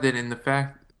bizarre that in the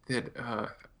fact that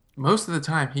most of the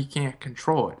time he can't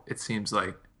control it. It seems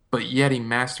like, but yet he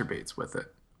masturbates with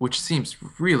it, which seems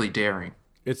really daring.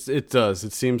 It does.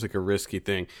 It seems like a risky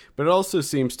thing, but it also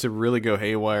seems to really go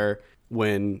haywire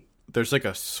when there's like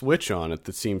a switch on it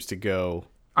that seems to go.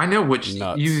 I know, which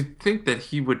nuts. You'd think that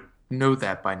he would know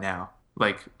that by now.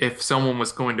 Like, if someone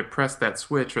was going to press that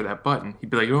switch or that button, he'd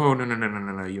be like, oh, no,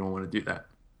 you don't want to do that.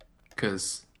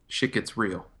 Because shit gets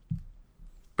real.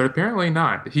 But apparently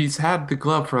not. He's had the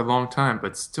glove for a long time,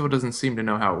 but still doesn't seem to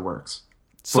know how it works.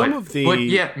 But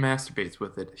yet masturbates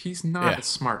with it. He's not a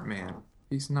smart man.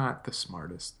 He's not the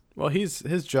smartest. Well, his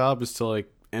job is to, like,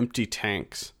 empty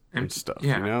tanks. And stuff,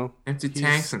 you know? Empty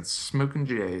tanks and smoking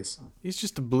J's. He's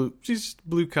just a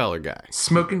blue collar guy.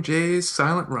 Smoking J's,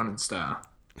 silent running style.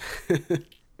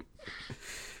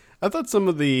 I thought some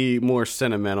of the more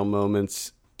sentimental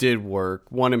moments did work.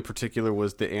 One in particular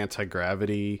was the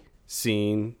anti-gravity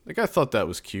scene. Like, I thought that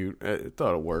was cute. I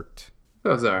thought it worked. That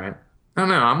was alright. I don't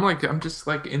know. I'm just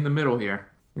like in the middle here.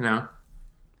 You know?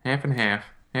 Half and half.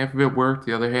 Half of it worked,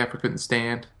 the other half I couldn't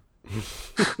stand.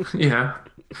 Yeah.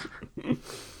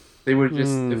 They would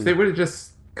just if they would have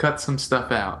just cut some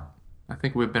stuff out, I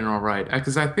think we've been all right.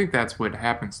 Because I think that's what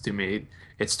happens to me.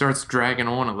 It starts dragging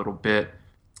on a little bit,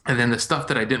 and then the stuff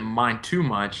that I didn't mind too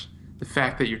much, the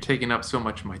fact that you're taking up so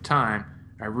much of my time,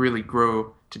 I really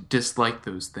grow to dislike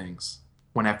those things.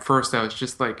 When at first I was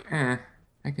just like, I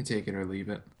can take it or leave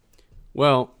it.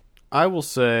 Well, I will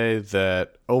say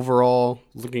that overall,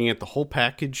 looking at the whole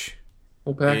package,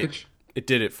 it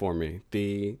did it for me.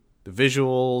 The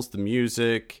visuals, the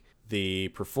music, the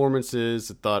performances.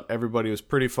 I thought everybody was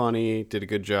pretty funny, did a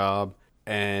good job,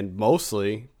 and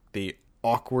mostly the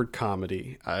awkward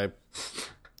comedy.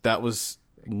 That was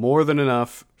more than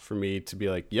enough for me to be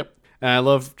like, yep. And I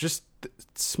love just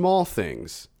small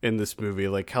things in this movie,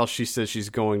 like how she says she's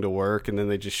going to work, and then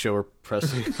they just show her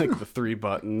pressing like the 3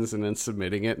 buttons and then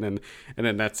submitting it, and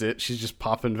then that's it. She's just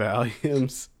popping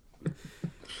Valiums.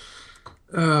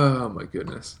 Oh my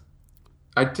goodness.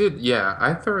 I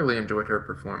thoroughly enjoyed her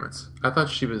performance. I thought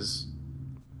she was,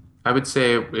 I would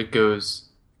say it goes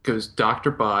Dr.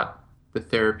 Bot, the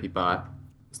therapy bot,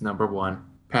 is number 1,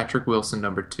 Patrick Wilson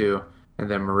number 2,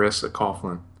 and then Marissa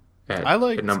Coughlan at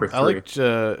number 3. I liked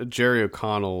Jerry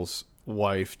O'Connell's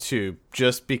wife too,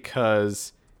 just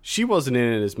because she wasn't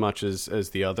in it as much as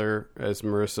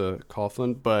Marissa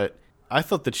Coughlan, but I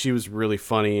thought that she was really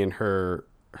funny in her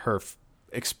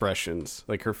expressions,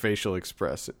 like her facial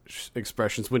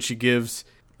expressions when she gives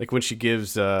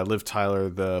Liv Tyler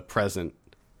the present,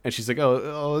 and she's like,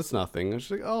 oh, it's nothing. And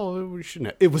she's like, oh, we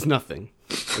shouldn't. It was nothing.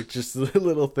 Like just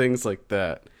little things like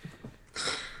that.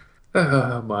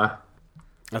 Oh my!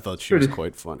 I thought she was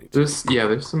quite funny too.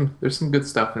 There's some good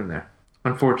stuff in there.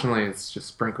 Unfortunately, it's just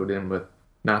sprinkled in with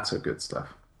not so good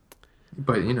stuff.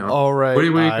 But all right. What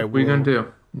are you gonna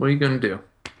do? What are you gonna do?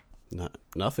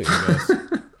 Nothing, I guess.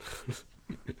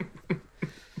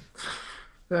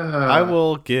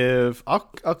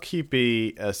 I'll keep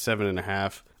a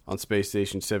 7.5 on Space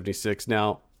Station 76.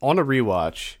 Now, on a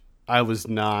rewatch, I was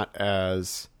not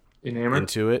as enamored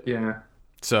into it. Yeah.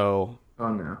 So,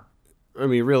 oh no. I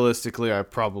mean, realistically, I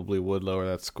probably would lower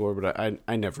that score, but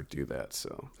I never do that.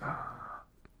 So,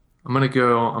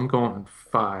 I'm going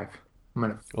 5.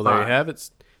 Well, there you have it.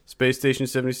 Space Station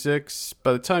 76.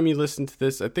 By the time you listen to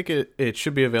this, I think it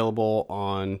should be available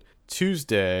on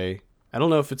Tuesday. I don't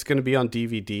know if it's going to be on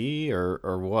DVD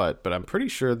or what, but I'm pretty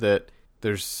sure that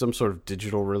there's some sort of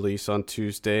digital release on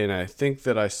Tuesday, and I think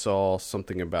that I saw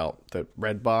something about that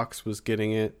Redbox was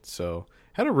getting it, so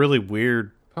had a really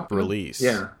weird release.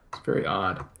 Yeah, it's very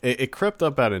odd. It crept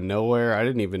up out of nowhere. I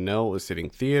didn't even know it was hitting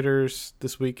theaters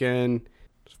this weekend.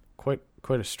 Quite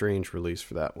a strange release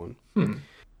for that one.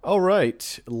 All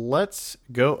right, let's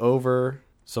go over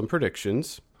some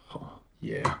predictions. Oh,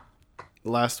 yeah.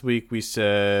 Last week we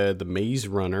said The Maze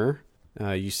Runner.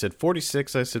 You said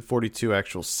 46. I said 42.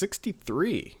 Actual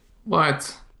 63.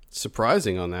 What?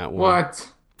 Surprising on that one.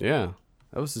 What? Yeah,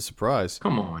 that was a surprise.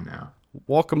 Come on now.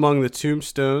 Walk Among the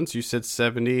Tombstones. You said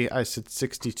 70. I said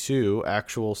 62.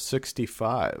 Actual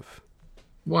 65.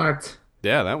 What?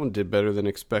 Yeah, that one did better than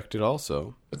expected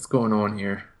also. What's going on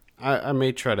here? I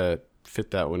may try to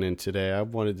fit that one in today. I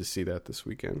wanted to see that this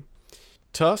weekend.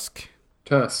 Tusk.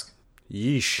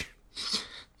 Yeesh.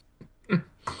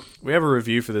 We have a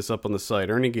review for this up on the site.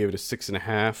 Ernie gave it a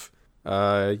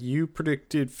 6.5. You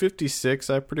predicted 56.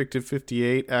 I predicted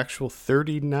 58. Actual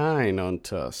 39 on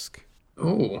Tusk.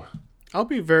 Oh. I'll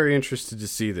be very interested to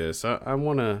see this. I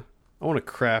wanna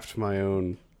craft my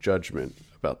own judgment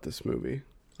about this movie.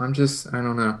 I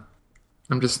don't know.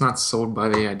 I'm just not sold by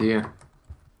the idea.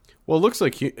 Well, it looks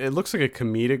like a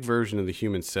comedic version of the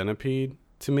Human Centipede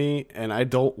to me, and I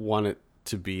don't want it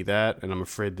to be that, and I'm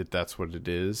afraid that that's what it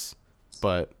is.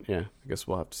 But yeah, I guess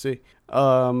we'll have to see.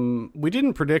 We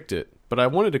didn't predict it, but I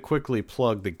wanted to quickly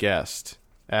plug The Guest.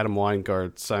 Adam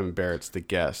Weingart, Simon Barrett's The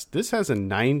Guest. This has a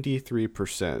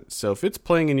 93%. So if it's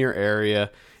playing in your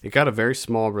area, it got a very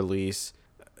small release.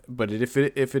 But if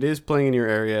it is playing in your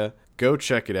area, go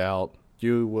check it out.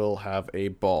 You will have a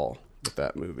ball with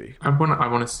that movie. I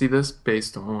want to see this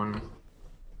based on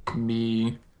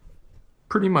me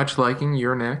pretty much liking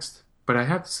You're Next. But I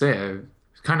have to say, I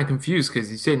was kind of confused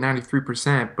because you say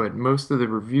 93%, but most of the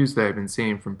reviews that I've been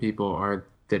seeing from people are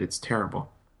that it's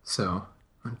terrible. So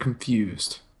I'm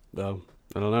confused. I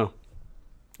don't know.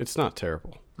 It's not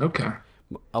terrible. Okay.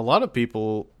 A lot of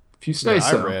people. If you say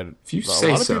so.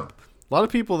 A lot of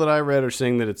people that I read are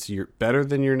saying that it's better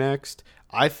than Your Next.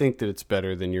 I think that it's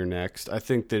better than Your Next. I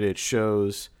think that it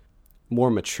shows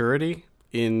more maturity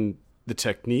in the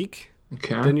technique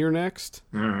than Your Next.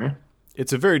 All right.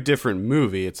 It's a very different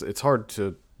movie. It's hard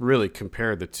to really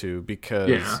compare the two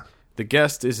because The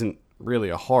Guest isn't really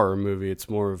a horror movie. It's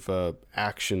more of a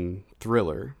action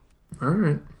thriller. All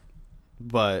right.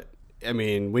 But I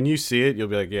mean, when you see it, you'll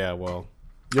be like, yeah, well,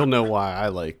 you'll know why I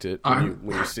liked it when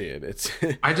you see it. It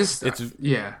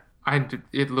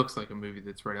looks like a movie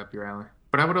that's right up your alley.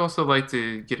 But I would also like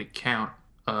to get a count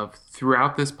of,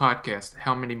 throughout this podcast,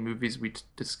 how many movies we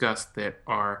discussed that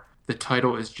are, the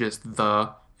title is just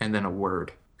the and then a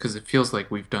word. Because it feels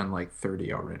like we've done like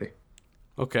 30 already.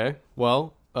 Okay,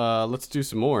 well, let's do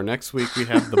some more. Next week we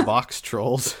have the Box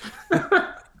Trolls.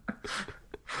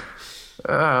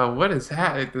 What is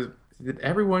that? Did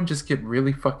everyone just get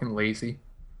really fucking lazy?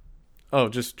 Oh,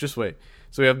 just wait.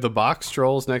 So we have the Box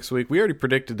Trolls next week. We already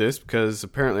predicted this because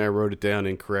apparently I wrote it down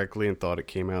incorrectly and thought it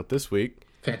came out this week.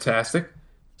 Fantastic.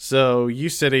 So you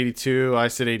said 82, I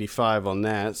said 85 on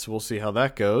that, so we'll see how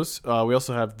that goes. We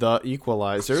also have The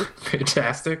Equalizer.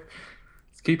 Fantastic.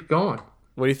 Let's keep going.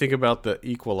 What do you think about The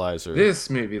Equalizer? This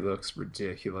movie looks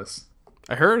ridiculous.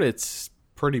 I heard it's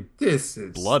pretty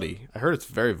bloody. I heard it's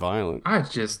very violent. I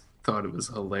just thought it was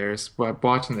hilarious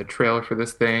watching the trailer for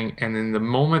this thing, and then the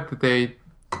moment that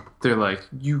they're like,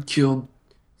 you killed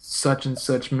such and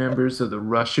such members of the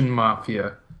Russian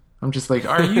mafia. I'm just like,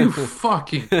 are you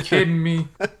fucking kidding me?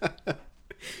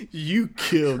 You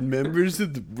killed members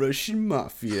of the Russian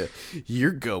mafia.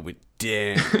 You're going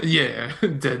down. Yeah,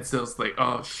 Dead Cell's like,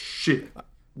 oh shit.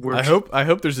 I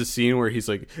hope there's a scene where he's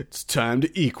like, it's time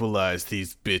to equalize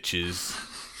these bitches.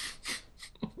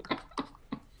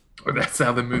 Or that's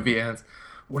how the movie ends.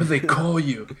 What do they call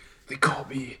you? They call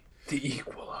me the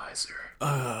Equalizer.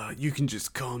 You can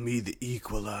just call me the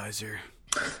Equalizer.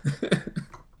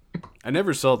 I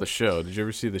never saw the show. Did you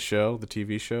ever see the show, the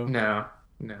TV show? No.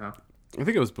 I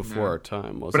think it was before our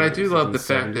time, wasn't but it? But I do love the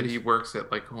fact that he works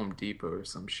at like Home Depot or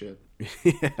some shit.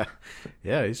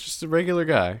 Yeah, he's just a regular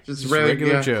guy. Just a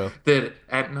regular Joe. That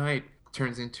at night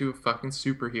turns into a fucking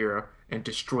superhero and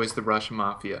destroys the Russian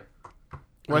mafia.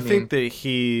 Well, I think that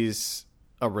he's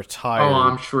a retired... Oh,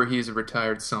 I'm sure he's a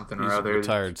retired something or other.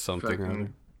 Retired something or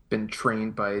other. Been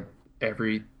trained by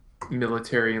every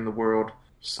military in the world.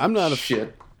 I'm not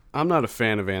a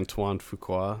fan of Antoine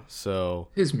Fuqua, so...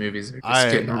 His movies are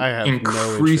just getting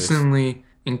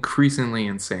increasingly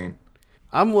insane.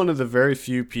 I'm one of the very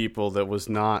few people that was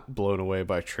not blown away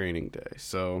by Training Day,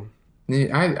 so...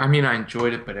 I mean, I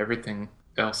enjoyed it, but everything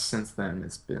else since then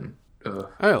has been...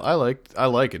 I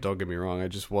like it, don't get me wrong. I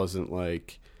just wasn't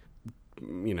like,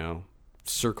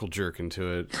 circle jerking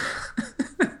to it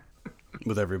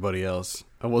with everybody else.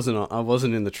 I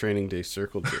wasn't in the Training Day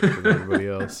circle jerk with everybody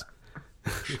else.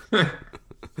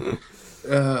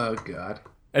 Oh God.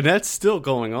 And that's still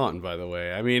going on, by the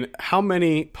way. I mean, how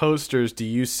many posters do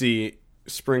you see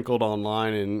sprinkled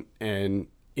online and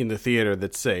in the theater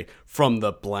that say from the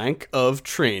blank of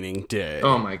Training Day?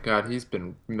 Oh my God, he's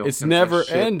been milking it's never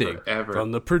ending forever.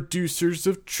 From the producers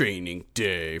of Training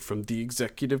Day, from the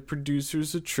executive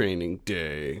producers of Training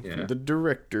Day, from the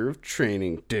director of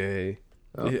Training Day.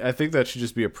 Oh. I think that should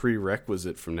just be a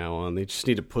prerequisite from now on. They just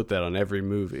need to put that on every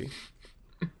movie.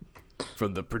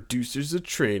 From the producers of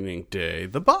Training Day,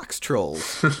 the Box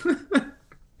Trolls.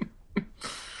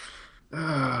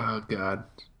 Oh God.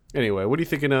 Anyway, what are you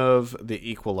thinking of The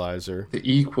Equalizer? The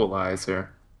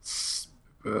Equalizer.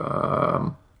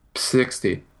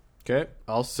 60. Okay,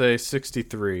 I'll say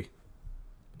 63.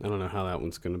 I don't know how that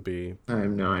one's going to be. I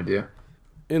have no idea.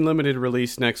 In limited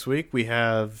release next week, we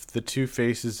have The Two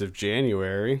Faces of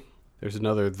January. There's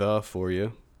another The for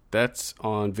you. That's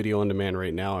on video on demand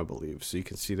right now, I believe, so you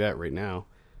can see that right now.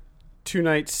 Two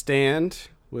Night Stand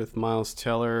with Miles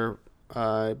Teller.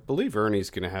 I believe Ernie's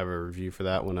going to have a review for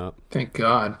that one up. Thank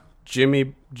God.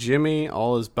 Jimmy,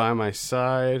 All Is By My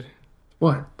Side.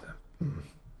 What?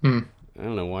 I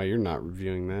don't know why you're not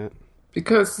reviewing that.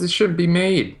 Because this shouldn't be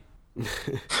made.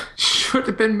 Should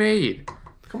have been made.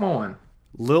 Come on.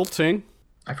 Lilting.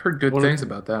 I've heard good things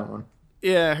about that one.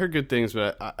 Yeah, I heard good things,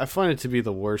 but I find it to be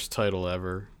the worst title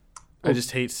ever. I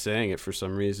just hate saying it for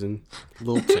some reason.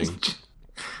 Lilting.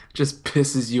 Just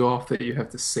pisses you off that you have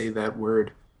to say that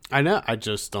word. I know. I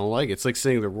just don't like it. It's like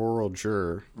saying the rural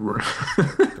juror.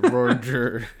 The rural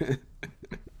juror.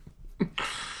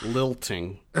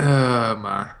 Lilting.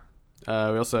 My. We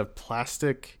also have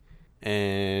Plastic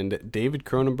and David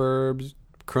Cronenberg's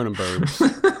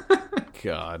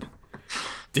God.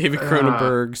 David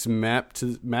Cronenberg's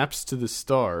Maps to the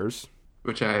Stars,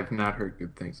 which I have not heard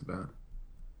good things about.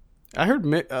 I heard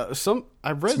some.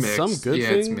 I've read some good things. Yeah,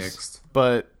 it's mixed,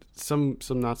 but some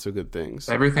not so good things.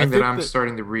 Everything that I'm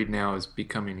starting to read now is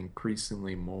becoming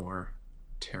increasingly more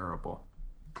terrible.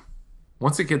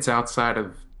 Once it gets outside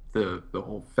of the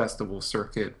whole festival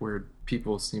circuit, where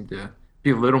people seem to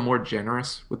be a little more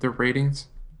generous with their ratings,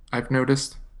 I've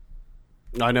noticed.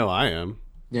 I know I am.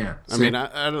 Yeah. I mean,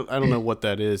 I don't know what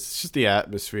that is. It's just the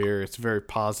atmosphere. It's a very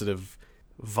positive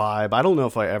vibe. I don't know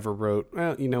if I ever wrote,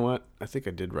 well, you know what? I think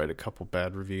I did write a couple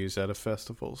bad reviews out of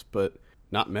festivals, but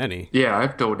not many. Yeah,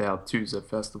 I've doled out twos at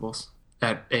festivals.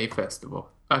 At a festival.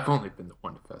 I've only been to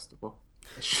one festival.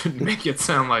 I shouldn't make it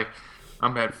sound like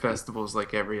I'm at festivals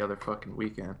like every other fucking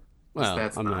weekend.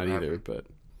 Well, I'm not either, but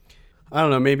I don't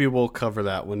know. Maybe we'll cover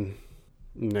that one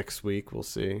next week. We'll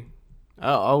see.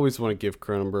 I always want to give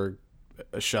Cronenberg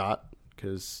a shot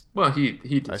because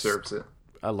he deserves it.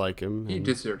 I like him. He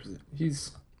deserves it.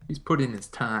 He's put in his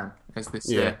time, as they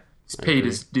say. Yeah, he's paid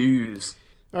his dues.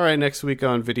 All right, next week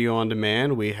on Video on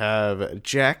Demand, we have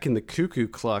Jack and the Cuckoo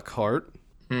Clock Heart.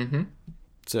 Mm-hmm.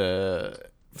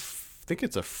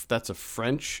 That's a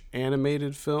French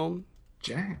animated film.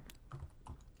 Jack.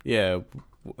 Yeah,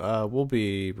 we'll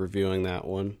be reviewing that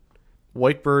one.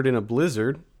 Whitebird in a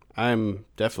Blizzard. I'm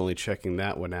definitely checking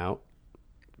that one out.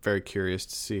 Very curious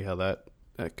to see how that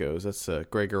goes. That's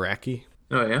Greg Araki.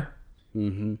 Oh, yeah?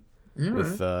 Mm-hmm. Yeah,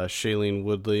 with Shailene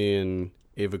Woodley and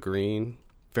Ava Green.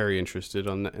 Very interested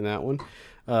in that one.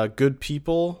 Good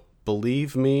People,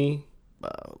 Believe Me,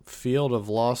 Field of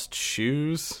Lost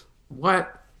Shoes.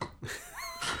 What?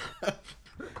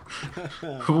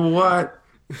 What?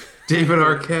 David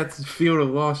Arquette's Field of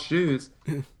Lost Shoes.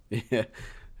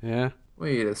 Yeah.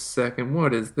 Wait a second.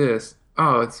 What is this?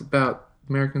 Oh, it's about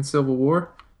American Civil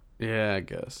War? Yeah, I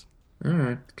guess. All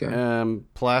right. Okay.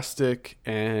 Plastic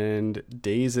and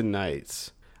Days and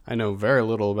Nights. I know very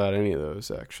little about any of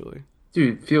those, actually.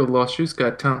 Dude, Field of Lost Shoes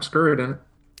got Tom Skerritt in it.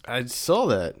 I saw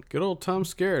that. Good old Tom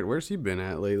Skerritt. Where's he been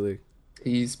at lately?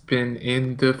 He's been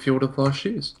in the Field of Lost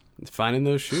Shoes. Finding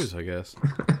those shoes, I guess.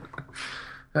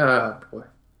 Oh, boy.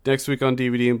 Next week on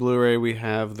DVD and Blu-ray, we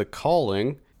have The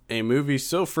Calling, a movie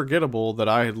so forgettable that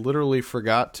I literally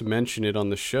forgot to mention it on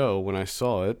the show when I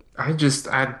saw it.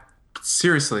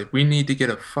 Seriously, we need to get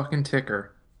a fucking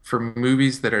ticker for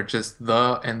movies that are just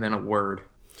the and then a word.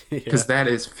 Because that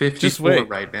is 54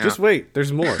 right now. Just wait.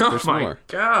 There's more. There's oh my more.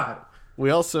 God. We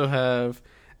also have...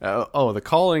 The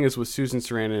Calling is with Susan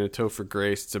Sarandon and Topher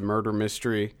Grace. It's a murder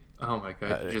mystery. Oh my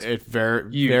God. It's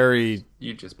very...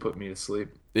 You just put me to sleep.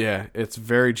 Yeah, it's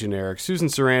very generic. Susan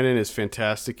Sarandon is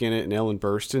fantastic in it, and Ellen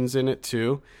Burstyn's in it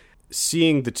too.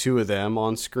 Seeing the two of them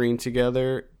on screen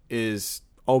together is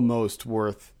almost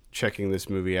worth checking this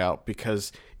movie out,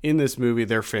 because in this movie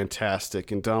they're fantastic,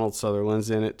 and Donald Sutherland's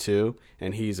in it too,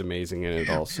 and he's amazing in it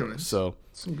also. Man, so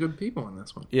some good people in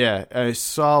this one. Yeah,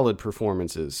 solid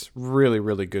performances, really,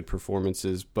 really good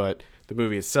performances, but the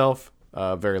movie itself,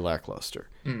 very lackluster.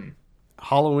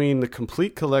 Halloween, the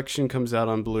complete collection, comes out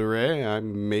on Blu-ray. I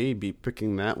may be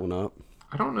picking that one up.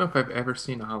 I don't know if I've ever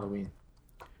seen a Halloween.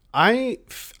 I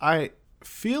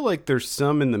feel like there's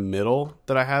some in the middle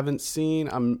that I haven't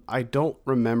seen. I don't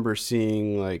remember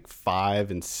seeing like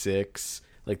 5 and 6,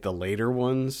 like the later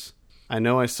ones. I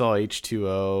know I saw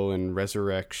H2O and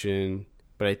Resurrection,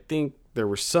 but I think there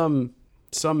were some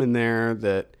in there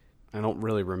that I don't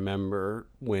really remember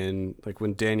when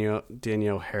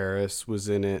Danielle Harris was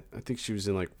in it. I think she was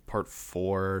in like part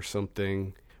 4 or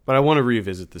something. But I want to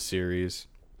revisit the series.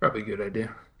 Probably a good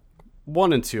idea.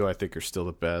 1 and 2 I think are still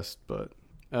the best, but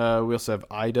we also have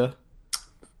Ida.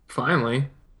 Finally.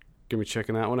 Gonna be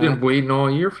checking that one out. Been waiting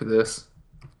all year for this.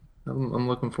 I'm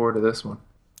looking forward to this one.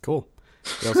 Cool.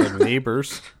 We also have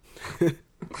Neighbors.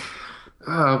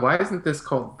 Why isn't this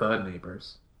called The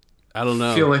Neighbors? I don't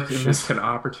know. I feel like they missed an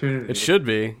opportunity. It should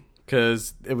be,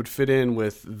 because it would fit in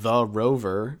with The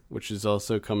Rover, which is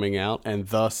also coming out, and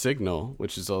The Signal,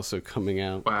 which is also coming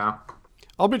out. Wow.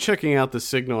 I'll be checking out The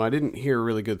Signal. I didn't hear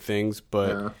really good things,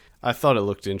 but I thought it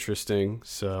looked interesting,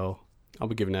 so I'll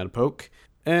be giving that a poke.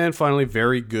 And finally,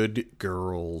 Very Good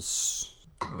Girls.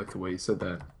 I like the way you said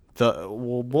that.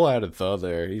 We'll add a "the"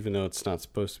 there, even though it's not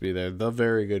supposed to be there. The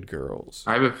Very Good Girls.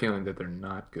 I have a feeling that they're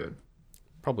not good.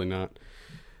 Probably not.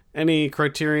 Any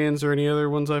Criterions or any other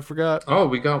ones I forgot? Oh,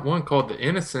 we got one called The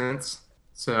Innocents.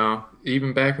 So,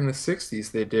 even back in the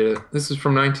 60s, they did it. This is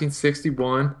from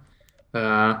 1961.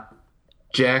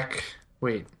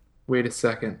 Wait a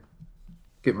second.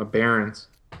 Get my bearings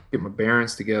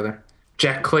together.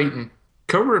 Jack Clayton.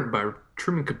 Co-written by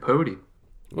Truman Capote.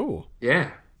 Oh.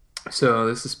 Yeah. So,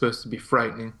 this is supposed to be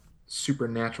frightening.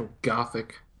 Supernatural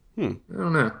gothic. I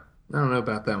don't know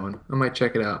about that one. I might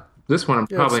check it out. This one I'm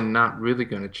probably not really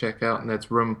going to check out, and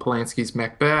that's Roman Polanski's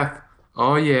Macbeth.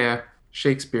 Oh, yeah.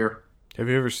 Shakespeare. Have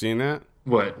you ever seen that?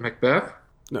 What, Macbeth?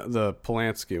 No, the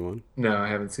Polanski one. No, I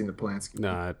haven't seen the Polanski.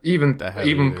 No, even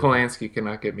Polanski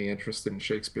cannot get me interested in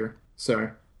Shakespeare.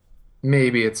 Sorry.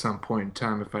 Maybe at some point in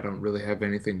time if I don't really have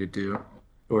anything to do.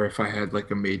 or if I had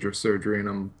like a major surgery and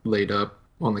I'm laid up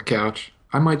on the couch,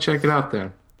 I might check it out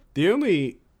then. The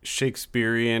only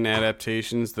Shakespearean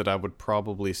adaptations that I would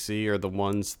probably see are the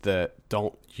ones that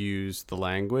don't use the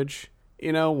language.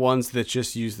 You know, ones that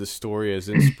just use the story as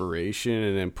inspiration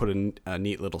and then put a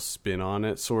neat little spin on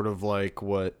it, sort of like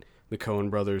what the Coen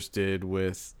brothers did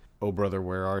with "O Brother,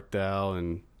 Where Art Thou"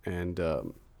 and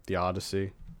the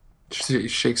Odyssey.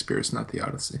 Shakespeare's not the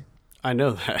Odyssey. I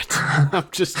know that. I'm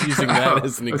just using that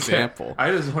as an example. I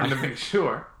just wanted to make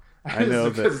sure. I know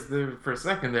because for a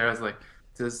second there, I was like,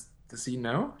 does he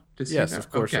know? Yes, of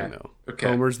course I know. Okay.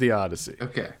 Homer's the Odyssey.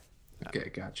 Okay,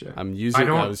 gotcha. I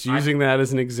was using that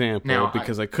as an example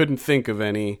because I couldn't think of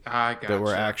any that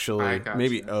were actually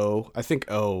maybe O. I think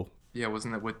O. Yeah,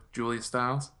 wasn't it with Julia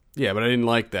Stiles? Yeah, but I didn't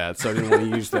like that, so I didn't want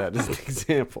to use that as an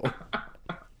example.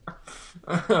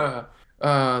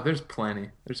 There's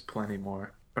plenty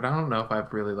more, but I don't know if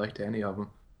I've really liked any of them.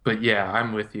 But yeah,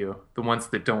 I'm with you. The ones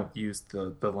that don't use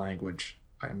the language,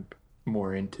 I'm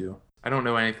more into. I don't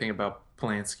know anything about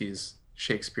Polanski's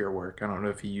Shakespeare work. I don't know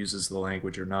if he uses the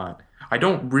language or not. I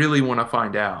don't really want to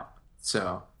find out.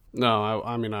 So no,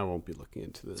 I mean I won't be looking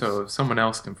into this. So someone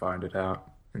else can find it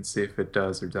out and see if it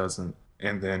does or doesn't,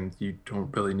 and then you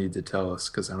don't really need to tell us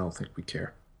because I don't think we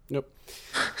care. Nope.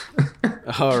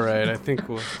 All right, I think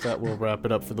that will wrap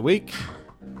it up for the week.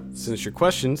 Send us your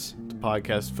questions to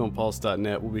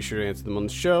podcast@filmpulse.net. We'll be sure to answer them on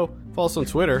the show. Follow us on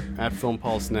Twitter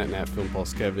 @FilmPulseNet and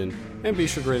 @FilmPulseKevin. And be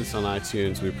sure to rate us on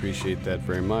iTunes. We appreciate that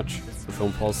very much. For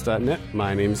FilmPulse.net,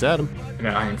 my name's Adam. And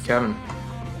I am Kevin.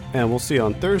 And we'll see you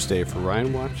on Thursday for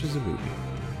Ryan Watches a Movie.